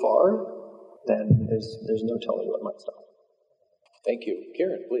so far, then there's no telling what might stop. Thank you.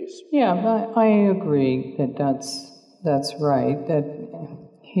 Karen, please. Yeah, I agree that that's right, that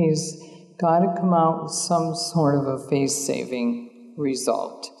he's got to come out with some sort of a face-saving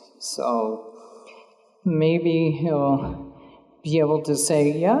result. So maybe he'll be able to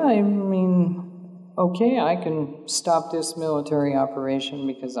say, yeah, I mean, okay, I can stop this military operation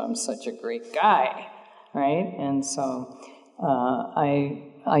because I'm such a great guy, right? And so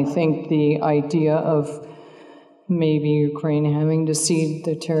I think the idea of maybe Ukraine having to cede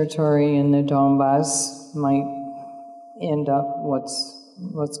the territory in the Donbass might end up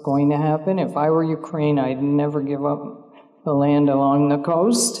what's going to happen. If I were Ukraine, I'd never give up the land along the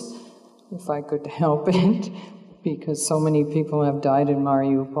coast if I could help it, because so many people have died in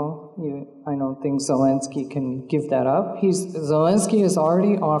Mariupol. I don't think Zelensky can give that up. Zelensky has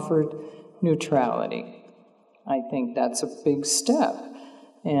already offered neutrality. I think that's a big step.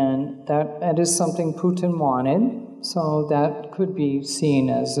 And that is something Putin wanted, so that could be seen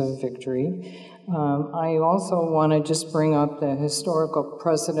as a victory. I also want to just bring up the historical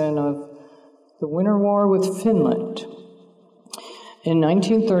precedent of the Winter War with Finland. In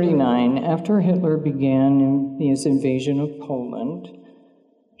 1939, after Hitler began his invasion of Poland,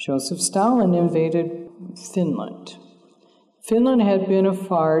 Joseph Stalin invaded Finland. Finland had been a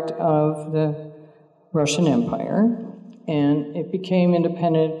part of the Russian Empire, and it became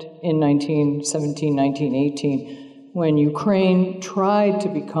independent in 1917, 1918, when Ukraine tried to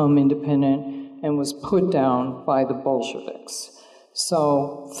become independent and was put down by the Bolsheviks.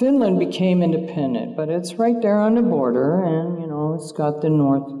 So Finland became independent, but it's right there on the border, and, it's got the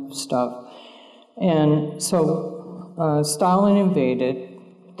north stuff. And so Stalin invaded,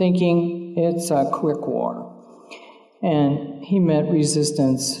 thinking it's a quick war. And he met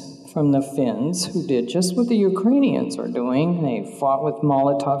resistance from the Finns, who did just what the Ukrainians are doing. They fought with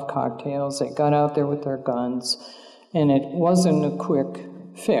Molotov cocktails, they got out there with their guns, and it wasn't a quick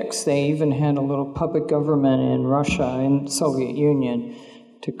fix. They even had a little puppet government in Russia and the Soviet Union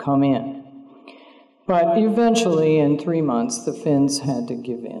to come in. But eventually, in 3 months, the Finns had to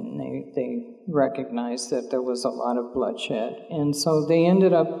give in. They recognized that there was a lot of bloodshed, and so they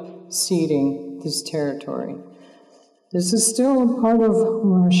ended up ceding this territory. This is still a part of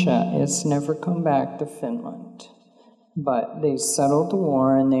Russia. It's never come back to Finland. But they settled the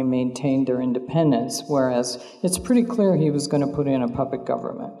war and they maintained their independence, whereas it's pretty clear he was going to put in a puppet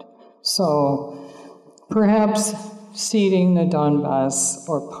government. So perhaps ceding the Donbass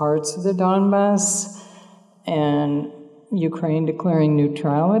or parts of the Donbass and Ukraine declaring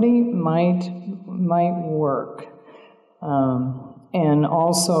neutrality might work. And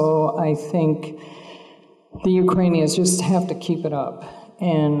also, I think the Ukrainians just have to keep it up.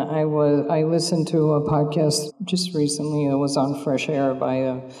 And I listened to a podcast just recently that was on Fresh Air by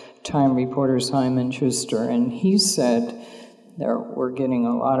a Time reporter, Simon Schuster, and he said we're getting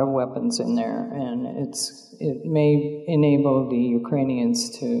a lot of weapons in there, and it may enable the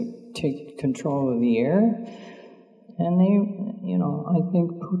Ukrainians to take control of the air. And I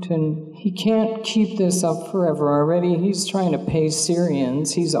think Putin, he can't keep this up forever. Already he's trying to pay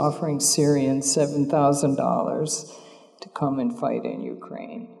Syrians. He's offering Syrians $7,000 to come and fight in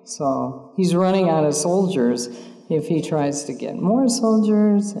Ukraine. So he's running out of soldiers. If he tries to get more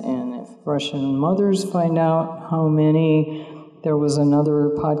soldiers, and if Russian mothers find out how many, there was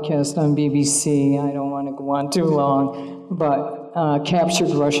another podcast on BBC, I don't want to go on too long, but captured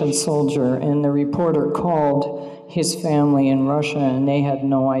Russian soldier, and the reporter called his family in Russia, and they had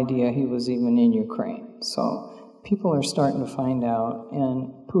no idea he was even in Ukraine. So people are starting to find out,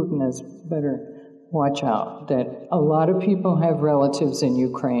 and Putin has better watch out that a lot of people have relatives in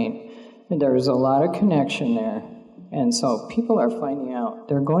Ukraine, and there's a lot of connection there. And so people are finding out.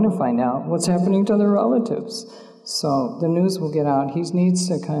 They're going to find out what's happening to their relatives. So the news will get out. He needs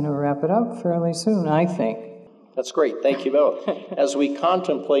to kind of wrap it up fairly soon, I think. That's great. Thank you both. As we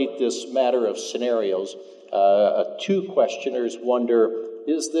contemplate this matter of scenarios, two questioners wonder,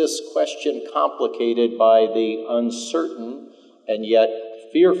 is this question complicated by the uncertain and yet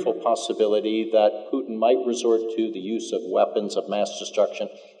fearful possibility that Putin might resort to the use of weapons of mass destruction,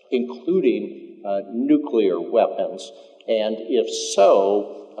 including nuclear weapons? And if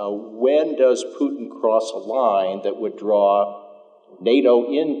so, when does Putin cross a line that would draw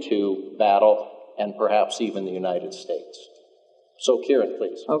NATO into battle and perhaps even the United States? So, Kieran,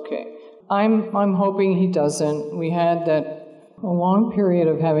 please. Okay. I'm hoping he doesn't. We had a long period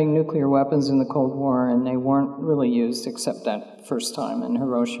of having nuclear weapons in the Cold War, and they weren't really used except that first time in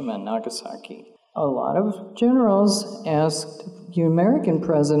Hiroshima and Nagasaki. A lot of generals asked the American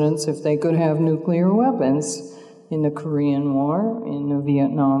presidents if they could have nuclear weapons in the Korean War, in the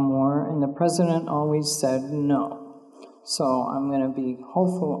Vietnam War, and the president always said no. So I'm going to be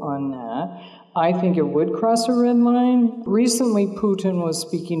hopeful on that. I think it would cross a red line. Recently, Putin was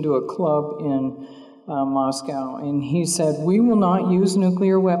speaking to a club in Moscow, and he said, we will not use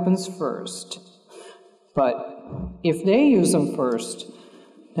nuclear weapons first, but if they use them first,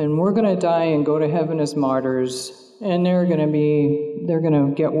 then we're going to die and go to heaven as martyrs, and they're going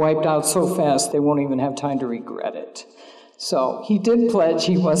to get wiped out so fast they won't even have time to regret it. So he did pledge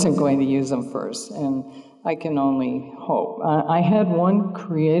he wasn't going to use them first, and I can only hope. I had one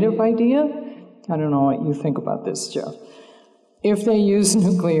creative idea. I don't know what you think about this, Jeff. If they use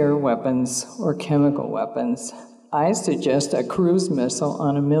nuclear weapons or chemical weapons, I suggest a cruise missile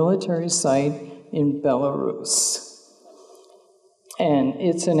on a military site in Belarus. And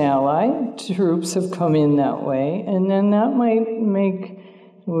it's an ally. Troops have come in that way, and then that might make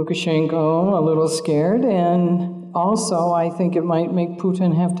Lukashenko a little scared, and also I think it might make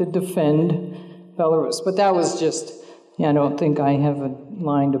Putin have to defend Belarus. But that was just, I don't think I have a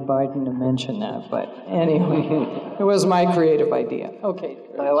line to Biden to mention that, but anyway, it was my creative idea. Okay.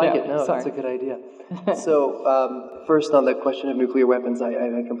 I like Jeff, it. No, sorry. it's a good idea. So, first on the question of nuclear weapons, I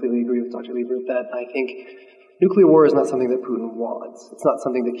completely agree with Dr. Liebert that I think nuclear war is not something that Putin wants. It's not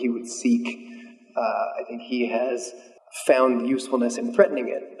something that he would seek. I think he has found usefulness in threatening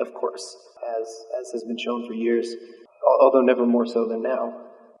it, of course, as has been shown for years, although never more so than now.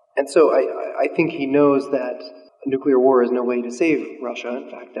 And so I think he knows that nuclear war is no way to save Russia. In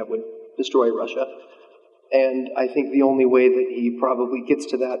fact, that would destroy Russia. And I think the only way that he probably gets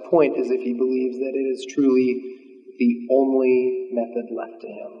to that point is if he believes that it is truly the only method left to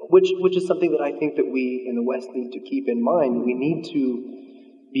him, which is something that I think that we in the West need to keep in mind. We need to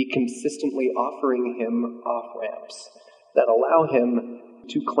be consistently offering him off-ramps that allow him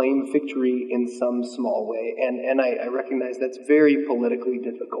to claim victory in some small way. And I recognize that's very politically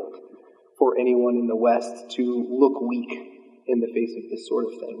difficult for anyone in the West to look weak in the face of this sort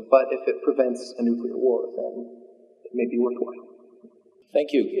of thing. But if it prevents a nuclear war, then it may be worthwhile.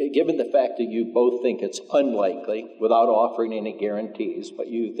 Thank you. Given the fact that you both think it's unlikely, without offering any guarantees, but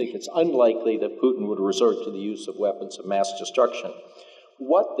you think it's unlikely that Putin would resort to the use of weapons of mass destruction,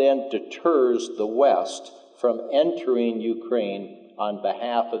 what then deters the West from entering Ukraine on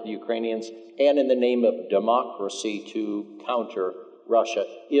behalf of the Ukrainians and in the name of democracy to counter Russia,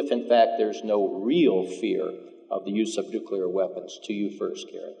 if in fact there's no real fear of the use of nuclear weapons? To you first,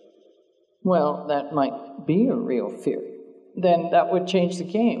 Karen. Well, that might be a real fear. Then that would change the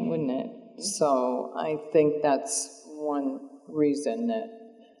game, wouldn't it? So I think that's one reason that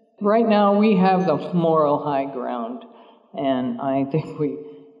right now we have the moral high ground, and I think we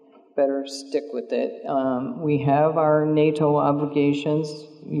better stick with it. We have our NATO obligations.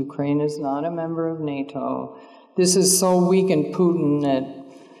 Ukraine is not a member of NATO. This is so weak in Putin that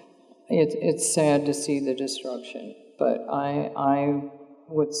it's sad to see the destruction. But I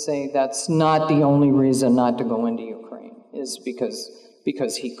would say that's not the only reason not to go into Ukraine, is because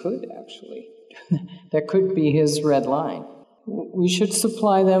he could actually. That could be his red line. We should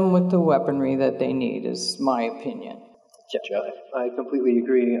supply them with the weaponry that they need, is my opinion. Yeah, I completely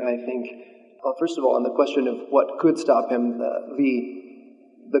agree. I think, first of all, on the question of what could stop him,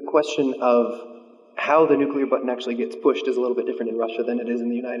 the question of how the nuclear button actually gets pushed is a little bit different in Russia than it is in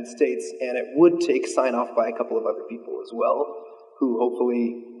the United States, and it would take sign-off by a couple of other people as well, who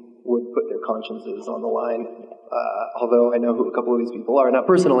hopefully would put their consciences on the line, although I know who a couple of these people are, not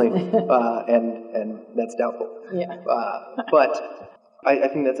personally, and that's doubtful. Yeah. But I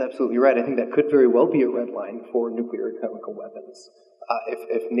think that's absolutely right. I think that could very well be a red line for nuclear and chemical weapons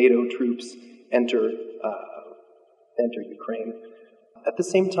if NATO troops enter Ukraine. At the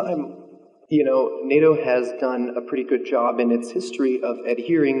same time, NATO has done a pretty good job in its history of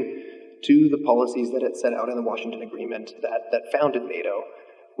adhering to the policies that it set out in the Washington Agreement that founded NATO,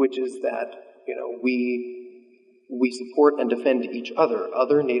 which is that we support and defend each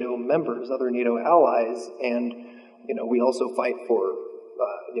other NATO members, other NATO allies, and we also fight for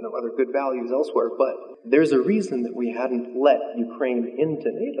other good values elsewhere. But there's a reason that we hadn't let Ukraine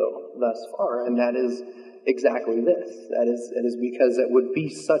into NATO thus far, and that is exactly this. It is because it would be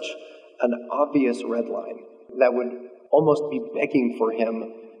such an obvious red line that would almost be begging for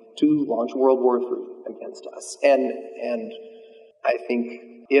him to launch World War III against us. And I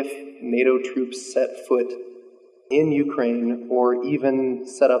think if NATO troops set foot in Ukraine or even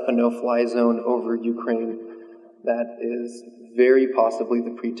set up a no-fly zone over Ukraine, that is very possibly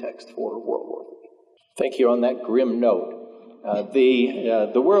the pretext for World War III. Thank you. On that grim note,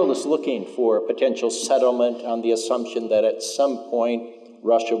 The world is looking for a potential settlement on the assumption that at some point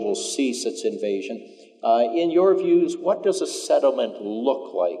Russia will cease its invasion. In your views, what does a settlement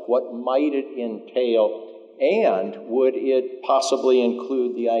look like? What might it entail? And would it possibly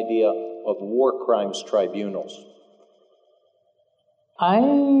include the idea of war crimes tribunals? I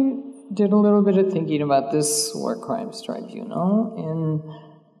did a little bit of thinking about this war crimes tribunal, and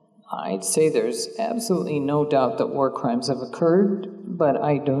I'd say there's absolutely no doubt that war crimes have occurred, but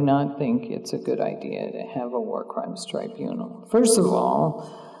I do not think it's a good idea to have a war crimes tribunal. First of all,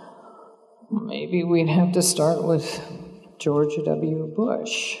 maybe we'd have to start with George W.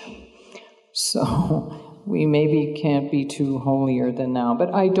 Bush. So we maybe can't be too holier than thou,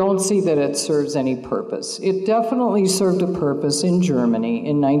 but I don't see that it serves any purpose. It definitely served a purpose in Germany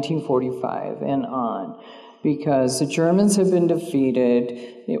in 1945 and on, because the Germans had been defeated.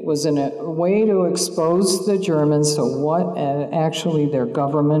 It was a way to expose the Germans to what actually their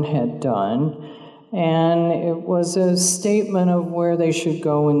government had done, and it was a statement of where they should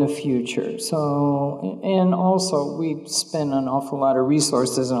go in the future. So, and also we spent an awful lot of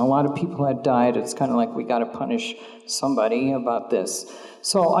resources and a lot of people had died. It's kind of like we got to punish somebody about this.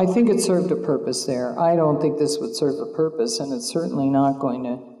 So I think it served a purpose there. I don't think this would serve a purpose, and it's certainly not going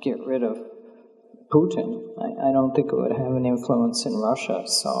to get rid of Putin. I don't think it would have an influence in Russia.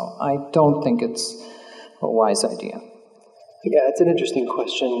 So I don't think it's a wise idea. Yeah, it's an interesting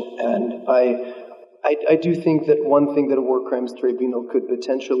question, and I do think that one thing that a war crimes tribunal could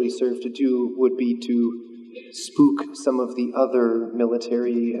potentially serve to do would be to spook some of the other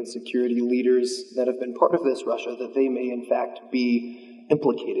military and security leaders that have been part of this Russia, that they may in fact be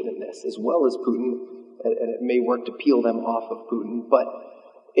implicated in this, as well as Putin, and it may work to peel them off of Putin. But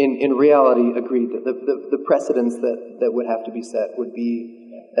in reality, agreed, that the precedents that would have to be set would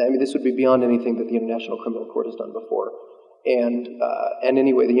be, I mean, this would be beyond anything that the International Criminal Court has done before. And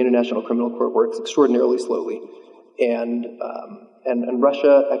anyway, the International Criminal Court works extraordinarily slowly. And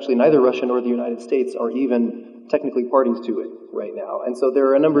Russia, actually neither Russia nor the United States are even technically parties to it right now. And so there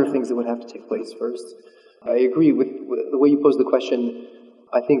are a number of things that would have to take place first. I agree with the way you pose the question.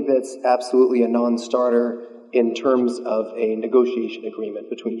 I think that's absolutely a non-starter in terms of a negotiation agreement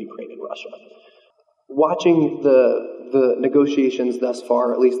between Ukraine and Russia. Watching the negotiations thus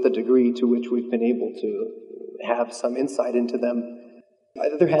far, at least the degree to which we've been able to have some insight into them,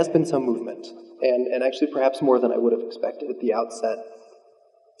 there has been some movement, and actually perhaps more than I would have expected at the outset.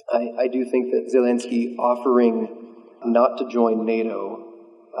 I do think that Zelensky offering not to join NATO,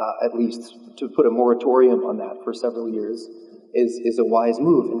 at least to put a moratorium on that for several years, is a wise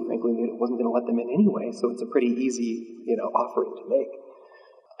move, and frankly, NATO wasn't going to let them in anyway, so it's a pretty easy, offering to make.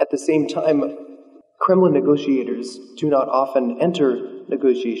 At the same time, Kremlin negotiators do not often enter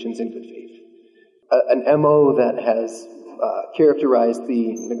negotiations in good faith. An MO that has characterized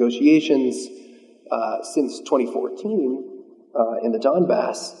the negotiations since 2014 in the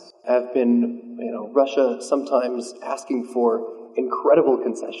Donbass have been, Russia sometimes asking for incredible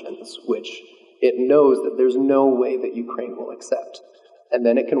concessions, which it knows that there's no way that Ukraine will accept. And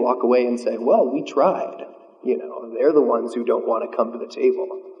then it can walk away and say, well, we tried. They're the ones who don't want to come to the table.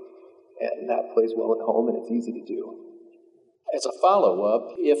 And that plays well at home, and it's easy to do. As a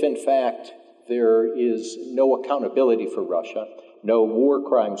follow-up, if in fact there is no accountability for Russia, no war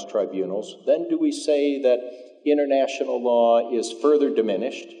crimes tribunals, then do we say that international law is further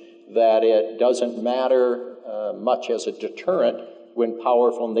diminished, that it doesn't matter much as a deterrent when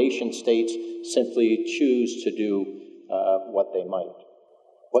powerful nation states simply choose to do what they might?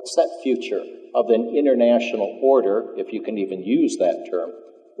 What's that future of an international order, if you can even use that term?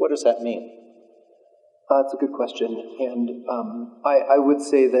 What does that mean? That's a good question, and I would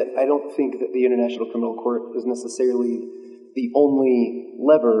say that I don't think that the International Criminal Court is necessarily the only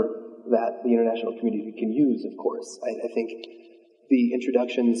lever that the international community can use, of course. I think the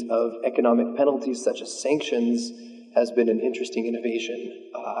introductions of economic penalties such as sanctions has been an interesting innovation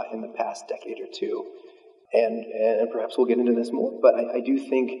in the past decade or two, and perhaps we'll get into this more, but I do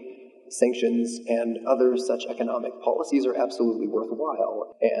think sanctions and other such economic policies are absolutely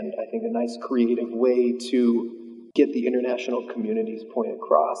worthwhile, and I think a nice creative way to get the international community's point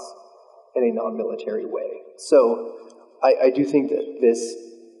across in a non-military way. So I do think that this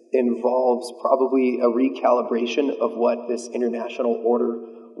involves probably a recalibration of what this international order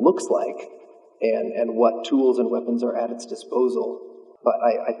looks like and what tools and weapons are at its disposal. But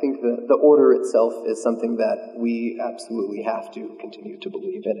I think the order itself is something that we absolutely have to continue to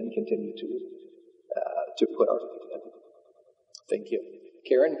believe in and continue to put our faith in. Thank you.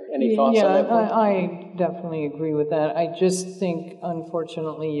 Karen, any thoughts on that point? I definitely agree with that. I just think,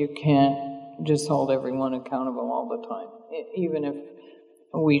 unfortunately, you can't just hold everyone accountable all the time. Even if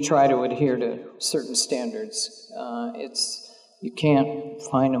we try to adhere to certain standards, you can't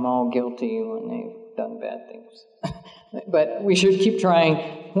find them all guilty when they've done bad things. But we should keep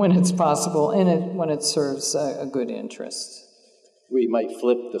trying when it's possible and when it serves a good interest. We might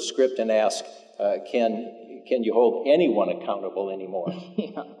flip the script and ask, can you hold anyone accountable anymore?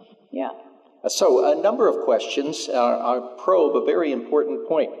 Yeah. So a number of questions probe a very important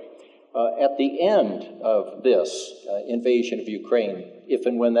point. At the end of this invasion of Ukraine, if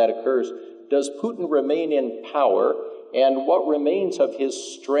and when that occurs, does Putin remain in power, and what remains of his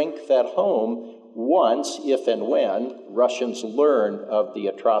strength at home once, if and when, Russians learn of the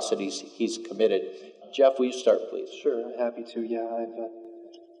atrocities he's committed? Jeff, will you start, please? Sure, happy to. Yeah,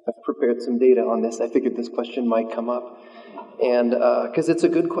 I've prepared some data on this. I figured this question might come up. And because it's a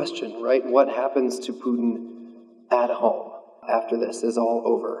good question, right? What happens to Putin at home after this is all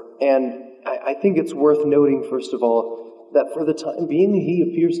over? And I think it's worth noting, first of all, that for the time being, he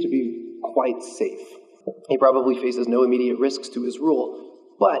appears to be quite safe. He probably faces no immediate risks to his rule,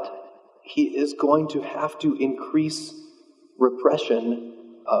 but he is going to have to increase repression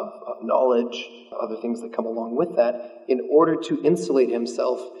of knowledge, other things that come along with that, in order to insulate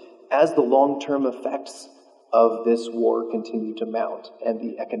himself as the long-term effects of this war continue to mount, and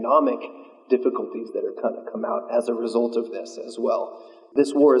the economic difficulties that are going to come out as a result of this as well.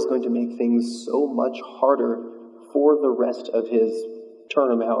 This war is going to make things so much harder for the rest of his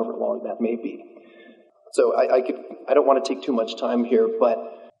term, however long that may be. So I don't want to take too much time here, but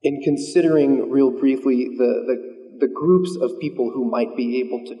in considering real briefly the groups of people who might be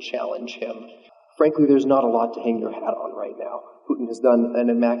able to challenge him, frankly, there's not a lot to hang your hat on right now. Putin has done an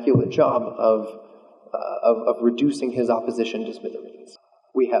immaculate job of reducing his opposition to smithereens.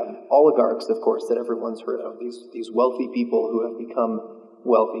 We have oligarchs, of course, that everyone's heard of, these wealthy people who have become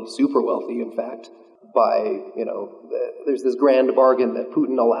wealthy, super wealthy, in fact, by, there's this grand bargain that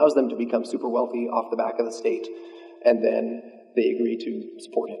Putin allows them to become super wealthy off the back of the state, and then they agree to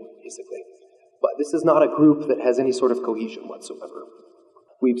support him, basically. But this is not a group that has any sort of cohesion whatsoever.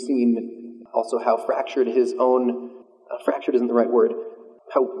 We've seen also how fractured fractured isn't the right word,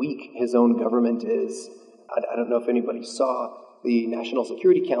 how weak his own government is. I don't know if anybody saw the National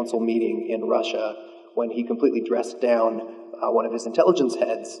Security Council meeting in Russia when he completely dressed down one of his intelligence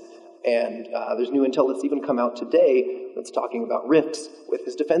heads. And there's new intel that's even come out today that's talking about rifts with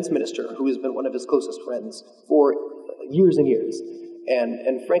his defense minister, who has been one of his closest friends for years and years.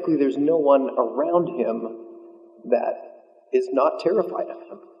 And frankly, there's no one around him that is not terrified of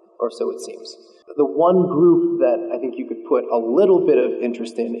him, or so it seems. The one group that I think you could put a little bit of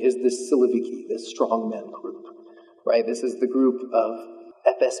interest in is this Siloviki, this strongmen group, right? This is the group of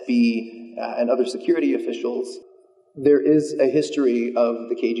FSB and other security officials. There is a history of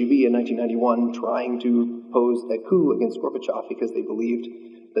the KGB in 1991 trying to pose a coup against Gorbachev because they believed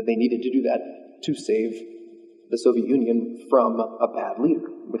that they needed to do that to save the Soviet Union from a bad leader,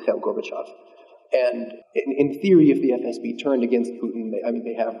 Mikhail Gorbachev. And in theory, if the FSB turned against Putin,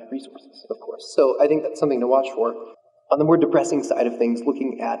 they have resources, of course. So I think that's something to watch for. On the more depressing side of things,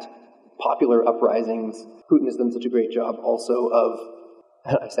 looking at popular uprisings, Putin has done such a great job also of,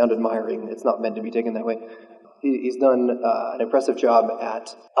 I sound admiring, it's not meant to be taken that way, he's done an impressive job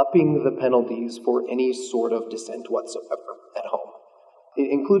at upping the penalties for any sort of dissent whatsoever at home,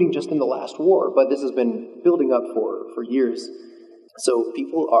 including just in the last war, but this has been building up for years. So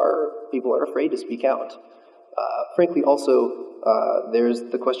people are afraid to speak out. Frankly, also, there's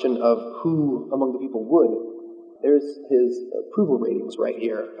the question of who among the people would. There's his approval ratings right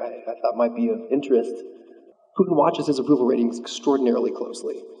here. I thought might be of interest. Putin watches his approval ratings extraordinarily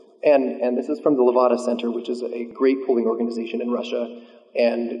closely. And this is from the Levada Center, which is a great polling organization in Russia.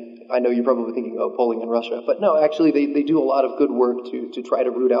 And I know you're probably thinking, oh, polling in Russia. But no, actually, they do a lot of good work to try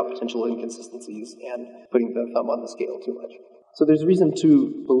to root out potential inconsistencies and putting the thumb on the scale too much. So there's reason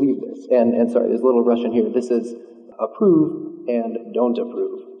to believe this. And sorry, there's a little Russian here. This is approve and don't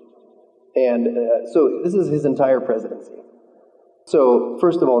approve. And so this is his entire presidency. So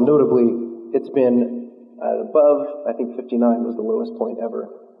first of all, notably, it's been above, I think 59 was the lowest point ever.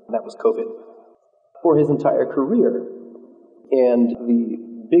 And that was COVID. For his entire career. And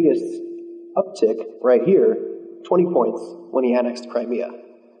the biggest uptick right here, 20 points when he annexed Crimea.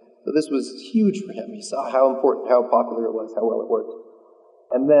 So this was huge for him. He saw how important, how popular it was, how well it worked.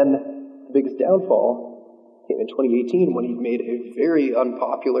 And then the biggest downfall came in 2018 when he made a very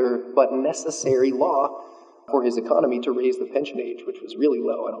unpopular but necessary law for his economy to raise the pension age, which was really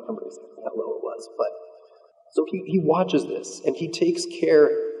low. I don't remember exactly how low it was. But so he watches this, and he takes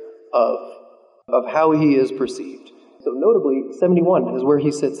care of how he is perceived. So notably, 71 is where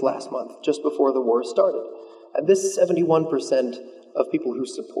he sits last month, just before the war started. And this 71% of people who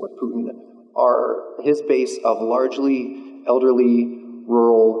support Putin are his base of largely elderly,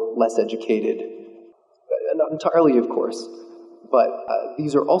 rural, less educated, not entirely, of course, but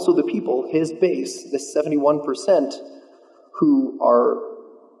these are also the people, his base, this 71%, who are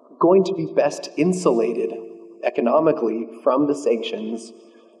going to be best insulated economically from the sanctions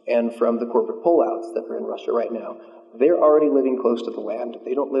and from the corporate pullouts that are in Russia right now. They're already living close to the land.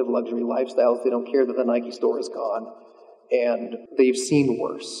 They don't live luxury lifestyles. They don't care that the Nike store is gone. And they've seen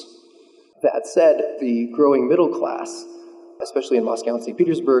worse. That said, the growing middle class, especially in Moscow and St.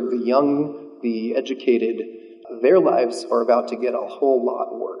 Petersburg, the young, the educated, their lives are about to get a whole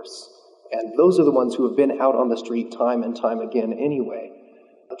lot worse. And those are the ones who have been out on the street time and time again anyway.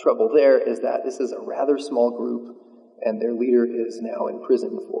 The trouble there is that this is a rather small group, and their leader is now in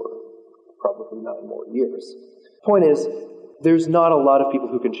prison for probably 9 more years. Point is, there's not a lot of people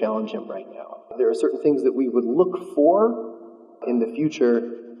who can challenge him right now. There are certain things that we would look for in the future,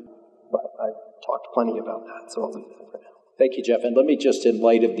 but I've talked plenty about that, so I'll leave that for now. Thank you, Jeff. And let me just, in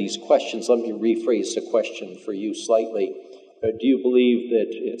light of these questions, let me rephrase the question for you slightly. Do you believe that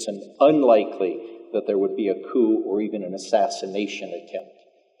it's unlikely that there would be a coup or even an assassination attempt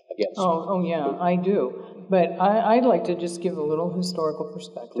against you? Oh, yeah, I do. But I'd like to just give a little historical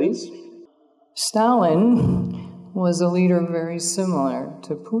perspective. Please. Stalin was a leader very similar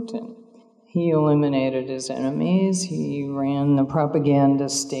to Putin. He eliminated his enemies, he ran the propaganda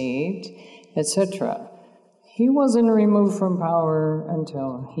state, etc. He wasn't removed from power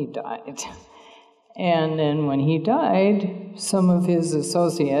until he died. And then when he died, some of his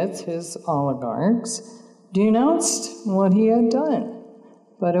associates, his oligarchs, denounced what he had done.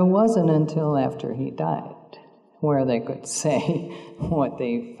 But it wasn't until after he died where they could say what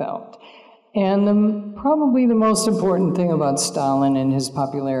they felt. And probably the most important thing about Stalin and his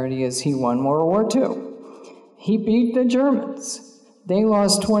popularity is he won World War II. He beat the Germans. They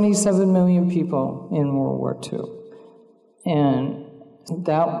lost 27 million people in World War II. And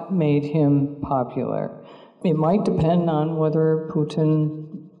that made him popular. It might depend on whether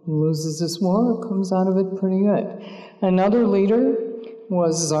Putin loses this war or comes out of it pretty good. Another leader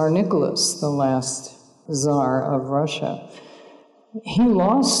was Tsar Nicholas, the last Tsar of Russia. He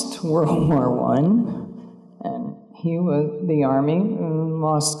lost World War I, and the army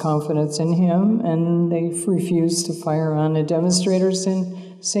lost confidence in him, and they refused to fire on the demonstrators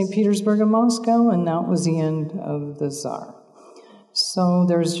in St. Petersburg and Moscow, and that was the end of the Tsar. So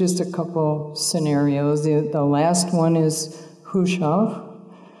there's just a couple scenarios. The last one is Khrushchev,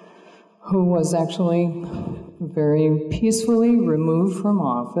 who was actually very peacefully removed from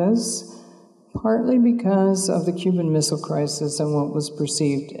office, partly because of the Cuban Missile Crisis and what was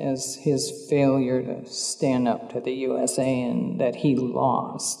perceived as his failure to stand up to the USA and that he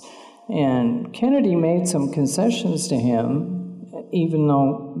lost. And Kennedy made some concessions to him, even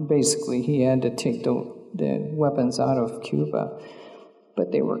though basically he had to take the weapons out of Cuba.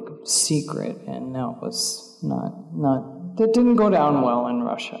 But they were secret, and that was that didn't go down well in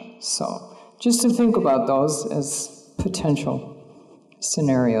Russia. So just to think about those as potential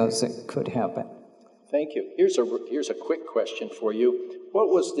scenarios that could happen. Thank you. Here's a quick question for you. What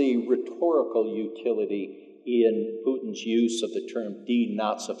was the rhetorical utility in Putin's use of the term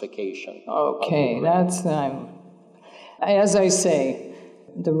denazification? Okay, that's as I say,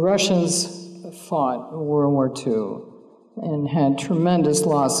 the Russians fought World War II and had tremendous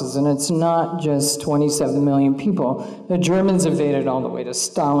losses, and it's not just 27 million people. The Germans invaded all the way to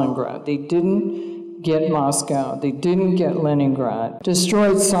Stalingrad. They didn't get Moscow. They didn't get Leningrad.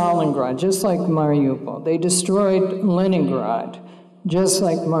 Destroyed Stalingrad, just like Mariupol. They destroyed Leningrad, just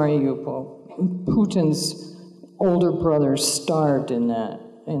like Mariupol. Putin's older brother starved in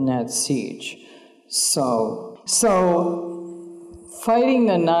that siege. So fighting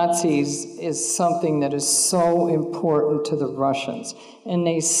the Nazis is something that is so important to the Russians, and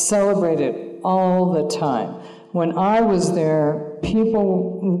they celebrate it all the time. When I was there,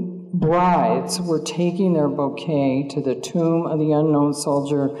 brides were taking their bouquet to the tomb of the unknown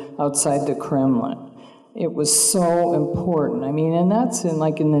soldier outside the Kremlin. It was so important. I mean, and that's in the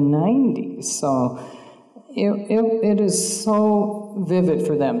 90s, so it is so vivid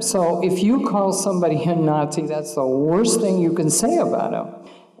for them. So if you call somebody a Nazi, that's the worst thing you can say about them.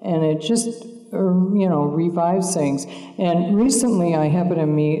 And it just, revives things. And recently I happened to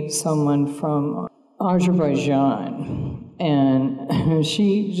meet someone from Azerbaijan, and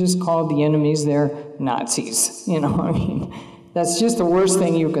she just called the enemies there Nazis. That's just the worst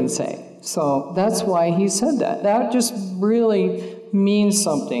thing you can say. So that's why he said that. That just really means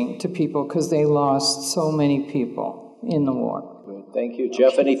something to people because they lost so many people. in the war. Good. Thank you.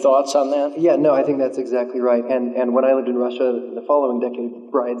 Jeff, any thoughts on that? Yeah, no, I think that's exactly right. And when I lived in Russia, the following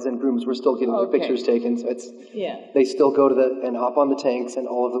decade, brides and grooms were still getting their pictures taken. So they still go to and hop on the tanks and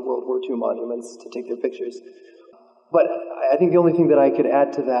all of the World War II monuments to take their pictures. But I think the only thing that I could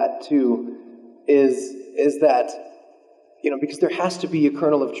add to that, too, is that, because there has to be a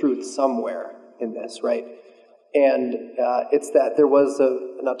kernel of truth somewhere in this, right? And it's that there was,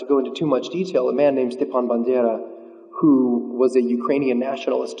 not to go into too much detail, a man named Stepan Bandera who was a Ukrainian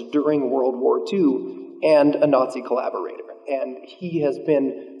nationalist during World War II and a Nazi collaborator. And he has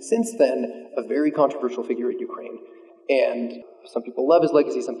been, since then, a very controversial figure in Ukraine. And some people love his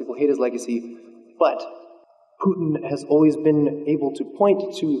legacy, some people hate his legacy, but Putin has always been able to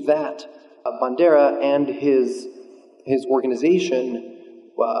point to that Bandera and his organization,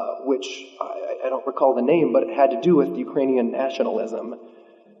 which I don't recall the name, but it had to do with Ukrainian nationalism,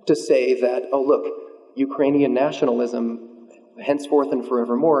 to say that, oh, look, Ukrainian nationalism, henceforth and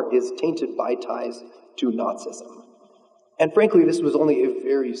forevermore, is tainted by ties to Nazism. And frankly, this was only a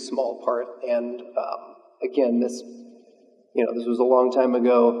very small part, and again, this was a long time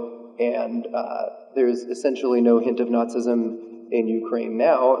ago, and there's essentially no hint of Nazism in Ukraine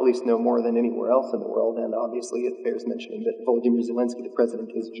now, at least no more than anywhere else in the world, and obviously it bears mentioning that Volodymyr Zelensky, the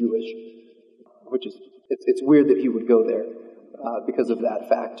president, is Jewish, which is, it's weird that he would go there because of that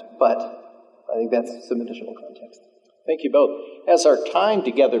fact, but I think that's some additional context. Thank you both. As our time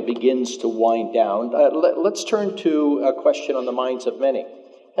together begins to wind down, let's turn to a question on the minds of many.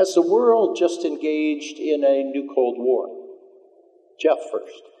 Has the world just engaged in a new Cold War? Jeff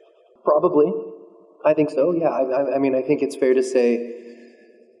first. Probably. I think so, yeah. I mean, I think it's fair to say,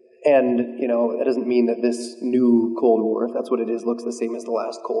 and, that doesn't mean that this new Cold War, if that's what it is, looks the same as the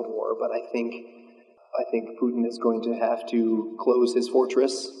last Cold War, but I think Putin is going to have to close his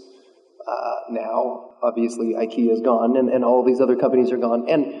fortress now. Obviously, IKEA is gone, and all these other companies are gone,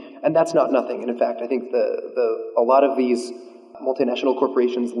 and that's not nothing. And in fact, I think a lot of these multinational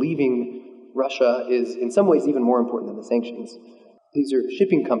corporations leaving Russia is in some ways even more important than the sanctions. These are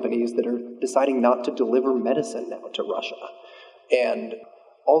shipping companies that are deciding not to deliver medicine now to Russia. And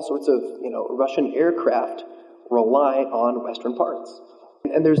all sorts of, Russian aircraft rely on Western parts.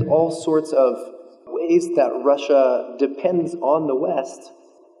 And there's all sorts of ways that Russia depends on the West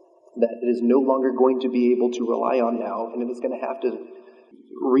that it is no longer going to be able to rely on now, and it is going to have to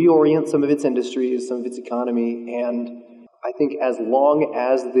reorient some of its industries, some of its economy, and I think as long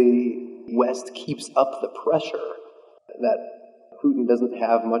as the West keeps up the pressure, that Putin doesn't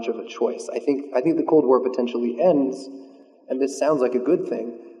have much of a choice. I think the Cold War potentially ends, and this sounds like a good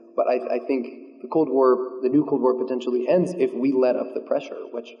thing, but I think the new Cold War potentially ends if we let up the pressure,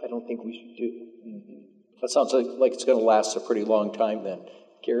 which I don't think we should do. Mm-hmm. That sounds like it's going to last a pretty long time then.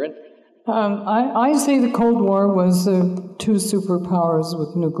 Karen? I say the Cold War was two superpowers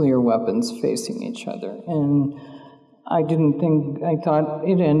with nuclear weapons facing each other. And I thought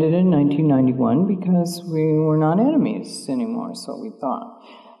it ended in 1991 because we were not enemies anymore, so we thought.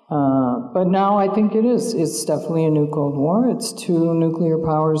 But now I think it is. It's definitely a new Cold War. It's two nuclear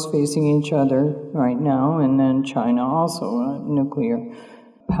powers facing each other right now, and then China also a nuclear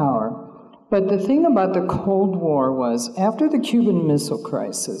power. But the thing about the Cold War was, after the Cuban Missile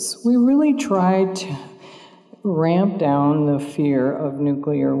Crisis, we really tried to ramp down the fear of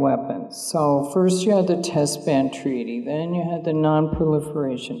nuclear weapons. So first you had the Test Ban Treaty, then you had the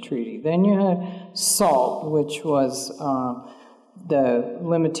Non-Proliferation Treaty, then you had SALT, which was the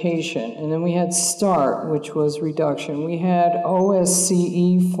limitation, and then we had START, which was reduction. We had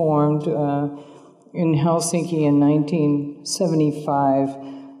OSCE formed in Helsinki in 1975,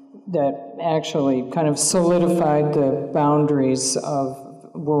 that actually kind of solidified the boundaries of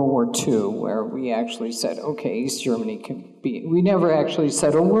World War II, where we actually said, okay, East Germany can be... We never actually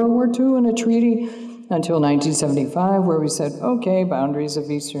settled World War II in a treaty until 1975, where we said, okay, boundaries of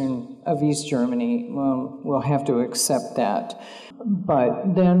East Germany, well, we'll have to accept that.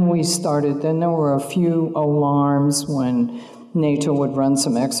 But then there were a few alarms when NATO would run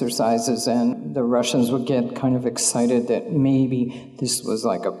some exercises, and the Russians would get kind of excited that maybe this was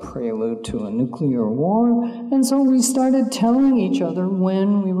like a prelude to a nuclear war. And so we started telling each other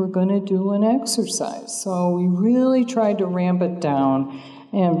when we were going to do an exercise. So we really tried to ramp it down,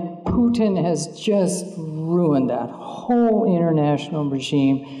 and Putin has just ruined that whole international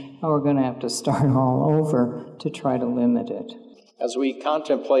regime, and we're going to have to start all over to try to limit it. As we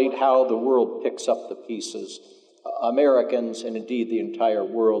contemplate how the world picks up the pieces, Americans, and indeed the entire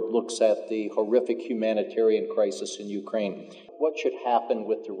world, looks at the horrific humanitarian crisis in Ukraine. What should happen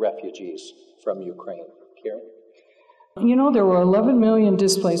with the refugees from Ukraine? Karen? There were 11 million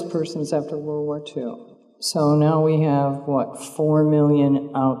displaced persons after World War II. So now we have, 4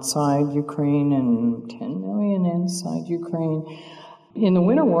 million outside Ukraine and 10 million inside Ukraine. In the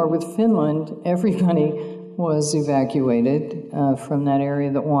Winter War with Finland, everybody was evacuated from that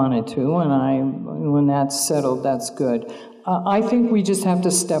area that wanted to, and when that's settled, that's good. I think we just have to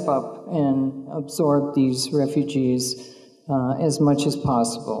step up and absorb these refugees as much as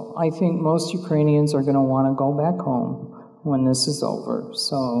possible. I think most Ukrainians are going to want to go back home when this is over.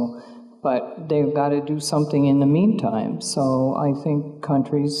 But they've got to do something in the meantime. So I think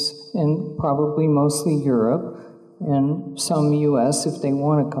countries, and probably mostly Europe, and some U.S., if they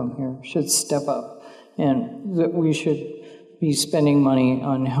want to come here, should step up. And that we should be spending money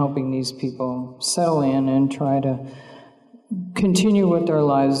on helping these people settle in and try to continue with their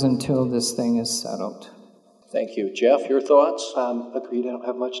lives until this thing is settled. Thank you. Jeff, your thoughts? Agreed. I don't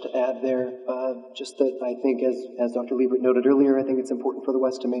have much to add there. Just that I think, as Dr. Liebert noted earlier, I think it's important for the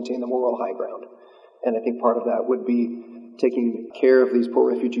West to maintain the moral high ground. And I think part of that would be taking care of these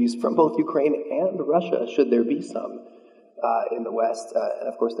poor refugees from both Ukraine and Russia, should there be some in the West. And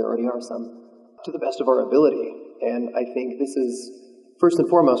of course, there already are some, to the best of our ability. And I think this is, first and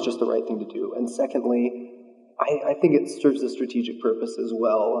foremost, just the right thing to do. And secondly, I think it serves a strategic purpose as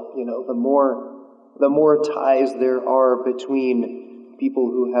well. You know, the more ties there are between people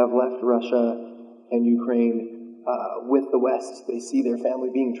who have left Russia and Ukraine with the West, they see their family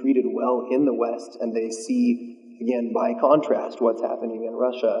being treated well in the West, and they see, again, by contrast, what's happening in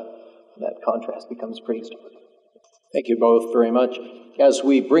Russia. That contrast becomes pretty stark. Thank you both very much. As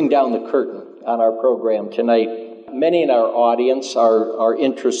we bring down the curtain on our program tonight, many in our audience are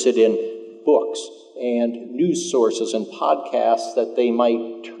interested in books and news sources and podcasts that they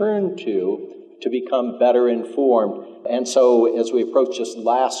might turn to become better informed. And so as we approach this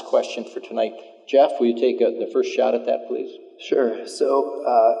last question for tonight, Jeff, will you take the first shot at that, please? Sure. So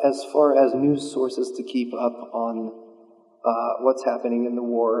as far as news sources to keep up on what's happening in the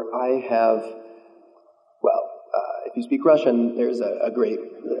war, I have, if you speak Russian, there's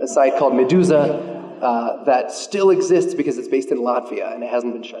a site called Meduza that still exists because it's based in Latvia and it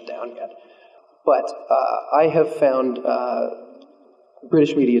hasn't been shut down yet. But I have found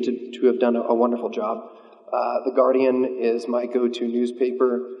British media to have done a wonderful job. The Guardian is my go-to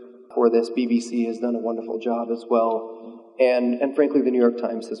newspaper for this. BBC has done a wonderful job as well. And frankly, the New York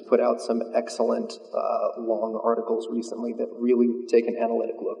Times has put out some excellent long articles recently that really take an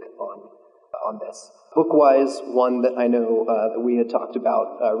analytic look on this. Book-wise, one that I know that we had talked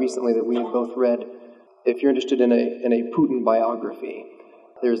about recently that we had both read, if you're interested in a Putin biography,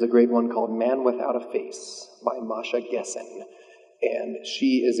 there's a great one called Man Without a Face by Masha Gessen. And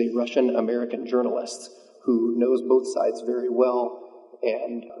she is a Russian-American journalist who knows both sides very well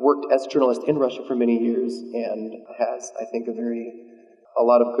and worked as a journalist in Russia for many years and has, I think, a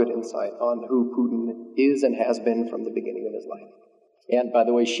lot of good insight on who Putin is and has been from the beginning of his life. And by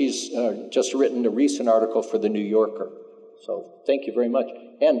the way, she's just written a recent article for The New Yorker. So thank you very much.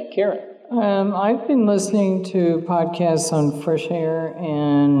 And Karen? I've been listening to podcasts on Fresh Air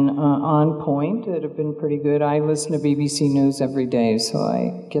and On Point that have been pretty good. I listen to BBC News every day, so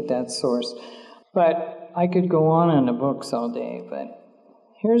I get that source. But I could go on the books all day, but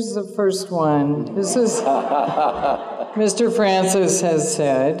here's the first one. This is, Mr. Francis has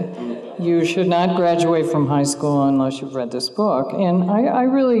said, you should not graduate from high school unless you've read this book. And I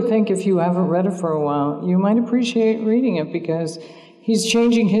really think if you haven't read it for a while, you might appreciate reading it because he's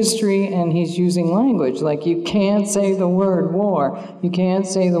changing history and he's using language. Like, you can't say the word war. You can't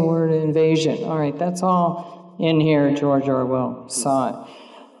say the word invasion. All right, that's all in here. George Orwell saw it.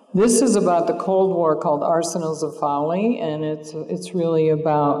 This is about the Cold War called Arsenals of Folly, and it's really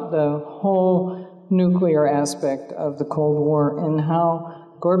about the whole nuclear aspect of the Cold War and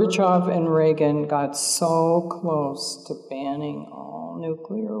how Gorbachev and Reagan got so close to banning all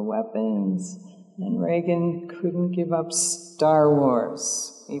nuclear weapons. And Reagan couldn't give up Star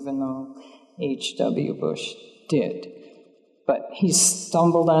Wars, even though H.W. Bush did. But he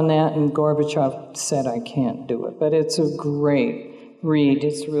stumbled on that, and Gorbachev said, I can't do it. But it's a great read.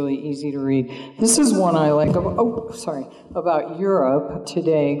 It's really easy to read. This is one I like, about Europe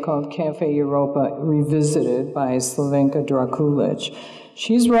today, called Cafe Europa Revisited by Slavenka Drakulic.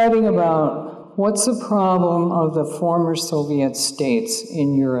 She's writing about what's the problem of the former Soviet states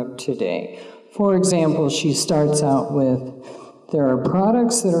in Europe today. For example, she starts out with, there are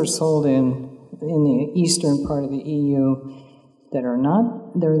products that are sold in the eastern part of the EU that are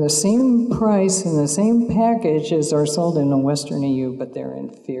not, they're the same price and the same package as are sold in the Western EU, but they're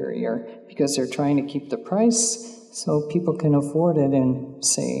inferior because they're trying to keep the price so people can afford it in,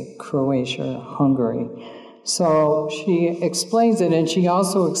 say, Croatia or Hungary. So she explains it, and she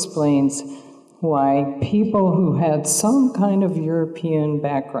also explains why people who had some kind of European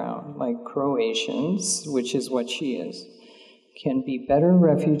background, like Croatians, which is what she is, can be better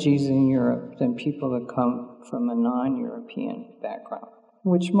refugees in Europe than people that come from a non-European background,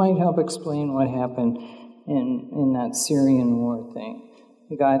 which might help explain what happened in that Syrian war thing.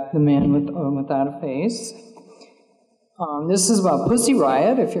 You got the man without a face. This is about Pussy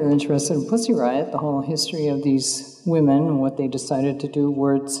Riot, if you're interested in Pussy Riot, the whole history of these women and what they decided to do.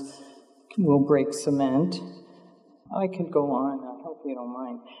 Words will break cement. I could go on, I hope you don't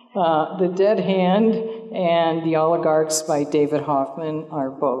mind. The Dead Hand and The Oligarchs by David Hoffman are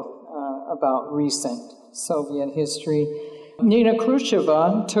both about recent Soviet history. Nina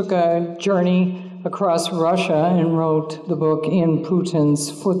Khrushcheva took a journey across Russia and wrote the book In Putin's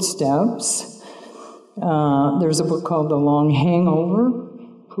Footsteps. There's a book called The Long Hangover,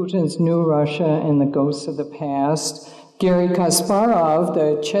 Putin's New Russia and the Ghosts of the Past. Garry Kasparov,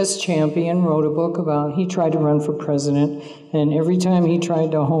 the chess champion, wrote a book about, he tried to run for president, and every time he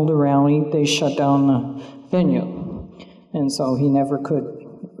tried to hold a rally, they shut down the venue. And so he never could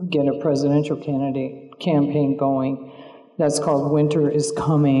get a presidential campaign going. That's called Winter is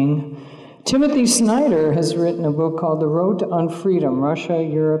Coming. Timothy Snyder has written a book called The Road to Unfreedom, Russia,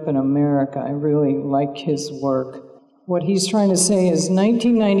 Europe, and America. I really like his work. What he's trying to say is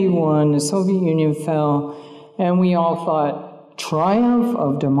 1991, the Soviet Union fell, and we all thought, triumph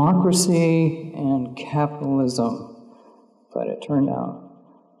of democracy and capitalism. But it turned out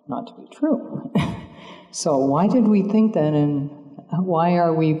not to be true. So why did we think that, and why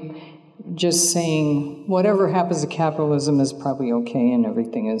are we just saying whatever happens to capitalism is probably okay and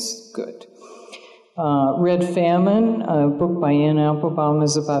everything is good? Red Famine, a book by Anne Applebaum,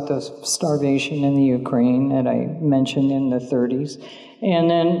 is about the starvation in the Ukraine that I mentioned in the 30s. And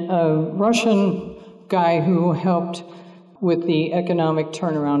then a Russian guy who helped with the economic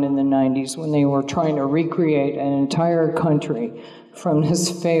turnaround in the 90s when they were trying to recreate an entire country from this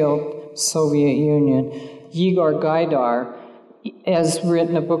failed Soviet Union. Yegor Gaidar has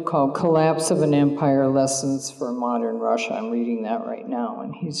written a book called Collapse of an Empire, Lessons for Modern Russia. I'm reading that right now,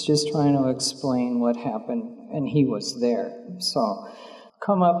 and he's just trying to explain what happened, and he was there. So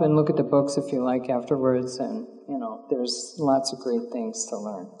come up and look at the books if you like afterwards, and there's lots of great things to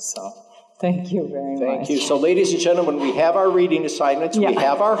learn. So thank you very much. Thank you. So ladies and gentlemen, we have our reading assignments, we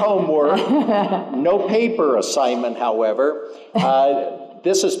have our homework, no paper assignment, however.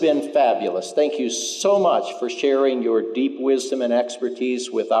 This has been fabulous. Thank you so much for sharing your deep wisdom and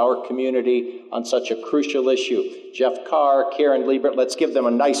expertise with our community on such a crucial issue. Jeff Carr, Karen Liebert, let's give them a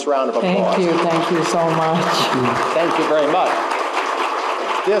nice round of applause. Thank you so much. Thank you very much.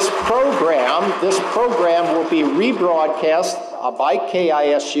 This program will be rebroadcast by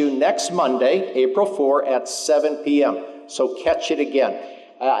KISU next Monday, April 4 at 7 p.m. So catch it again.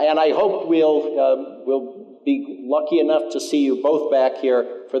 And I hope we'll be lucky enough to see you both back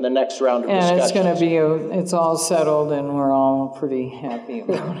here for the next round of discussion. And it's going to be, it's all settled and we're all pretty happy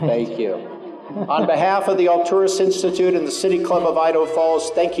about it. Thank you. On behalf of the Alturas Institute and the City Club of Idaho Falls,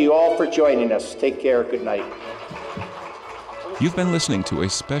 thank you all for joining us. Take care. Good night. You've been listening to a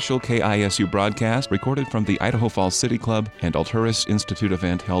special KISU broadcast recorded from the Idaho Falls City Club and Alturas Institute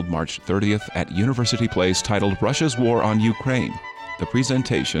event held March 30th at University Place titled Russia's War on Ukraine. The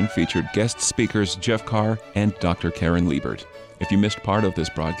presentation featured guest speakers Jeff Carr and Dr. Karen Liebert. If you missed part of this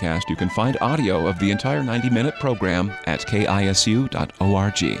broadcast, you can find audio of the entire 90-minute program at kisu.org.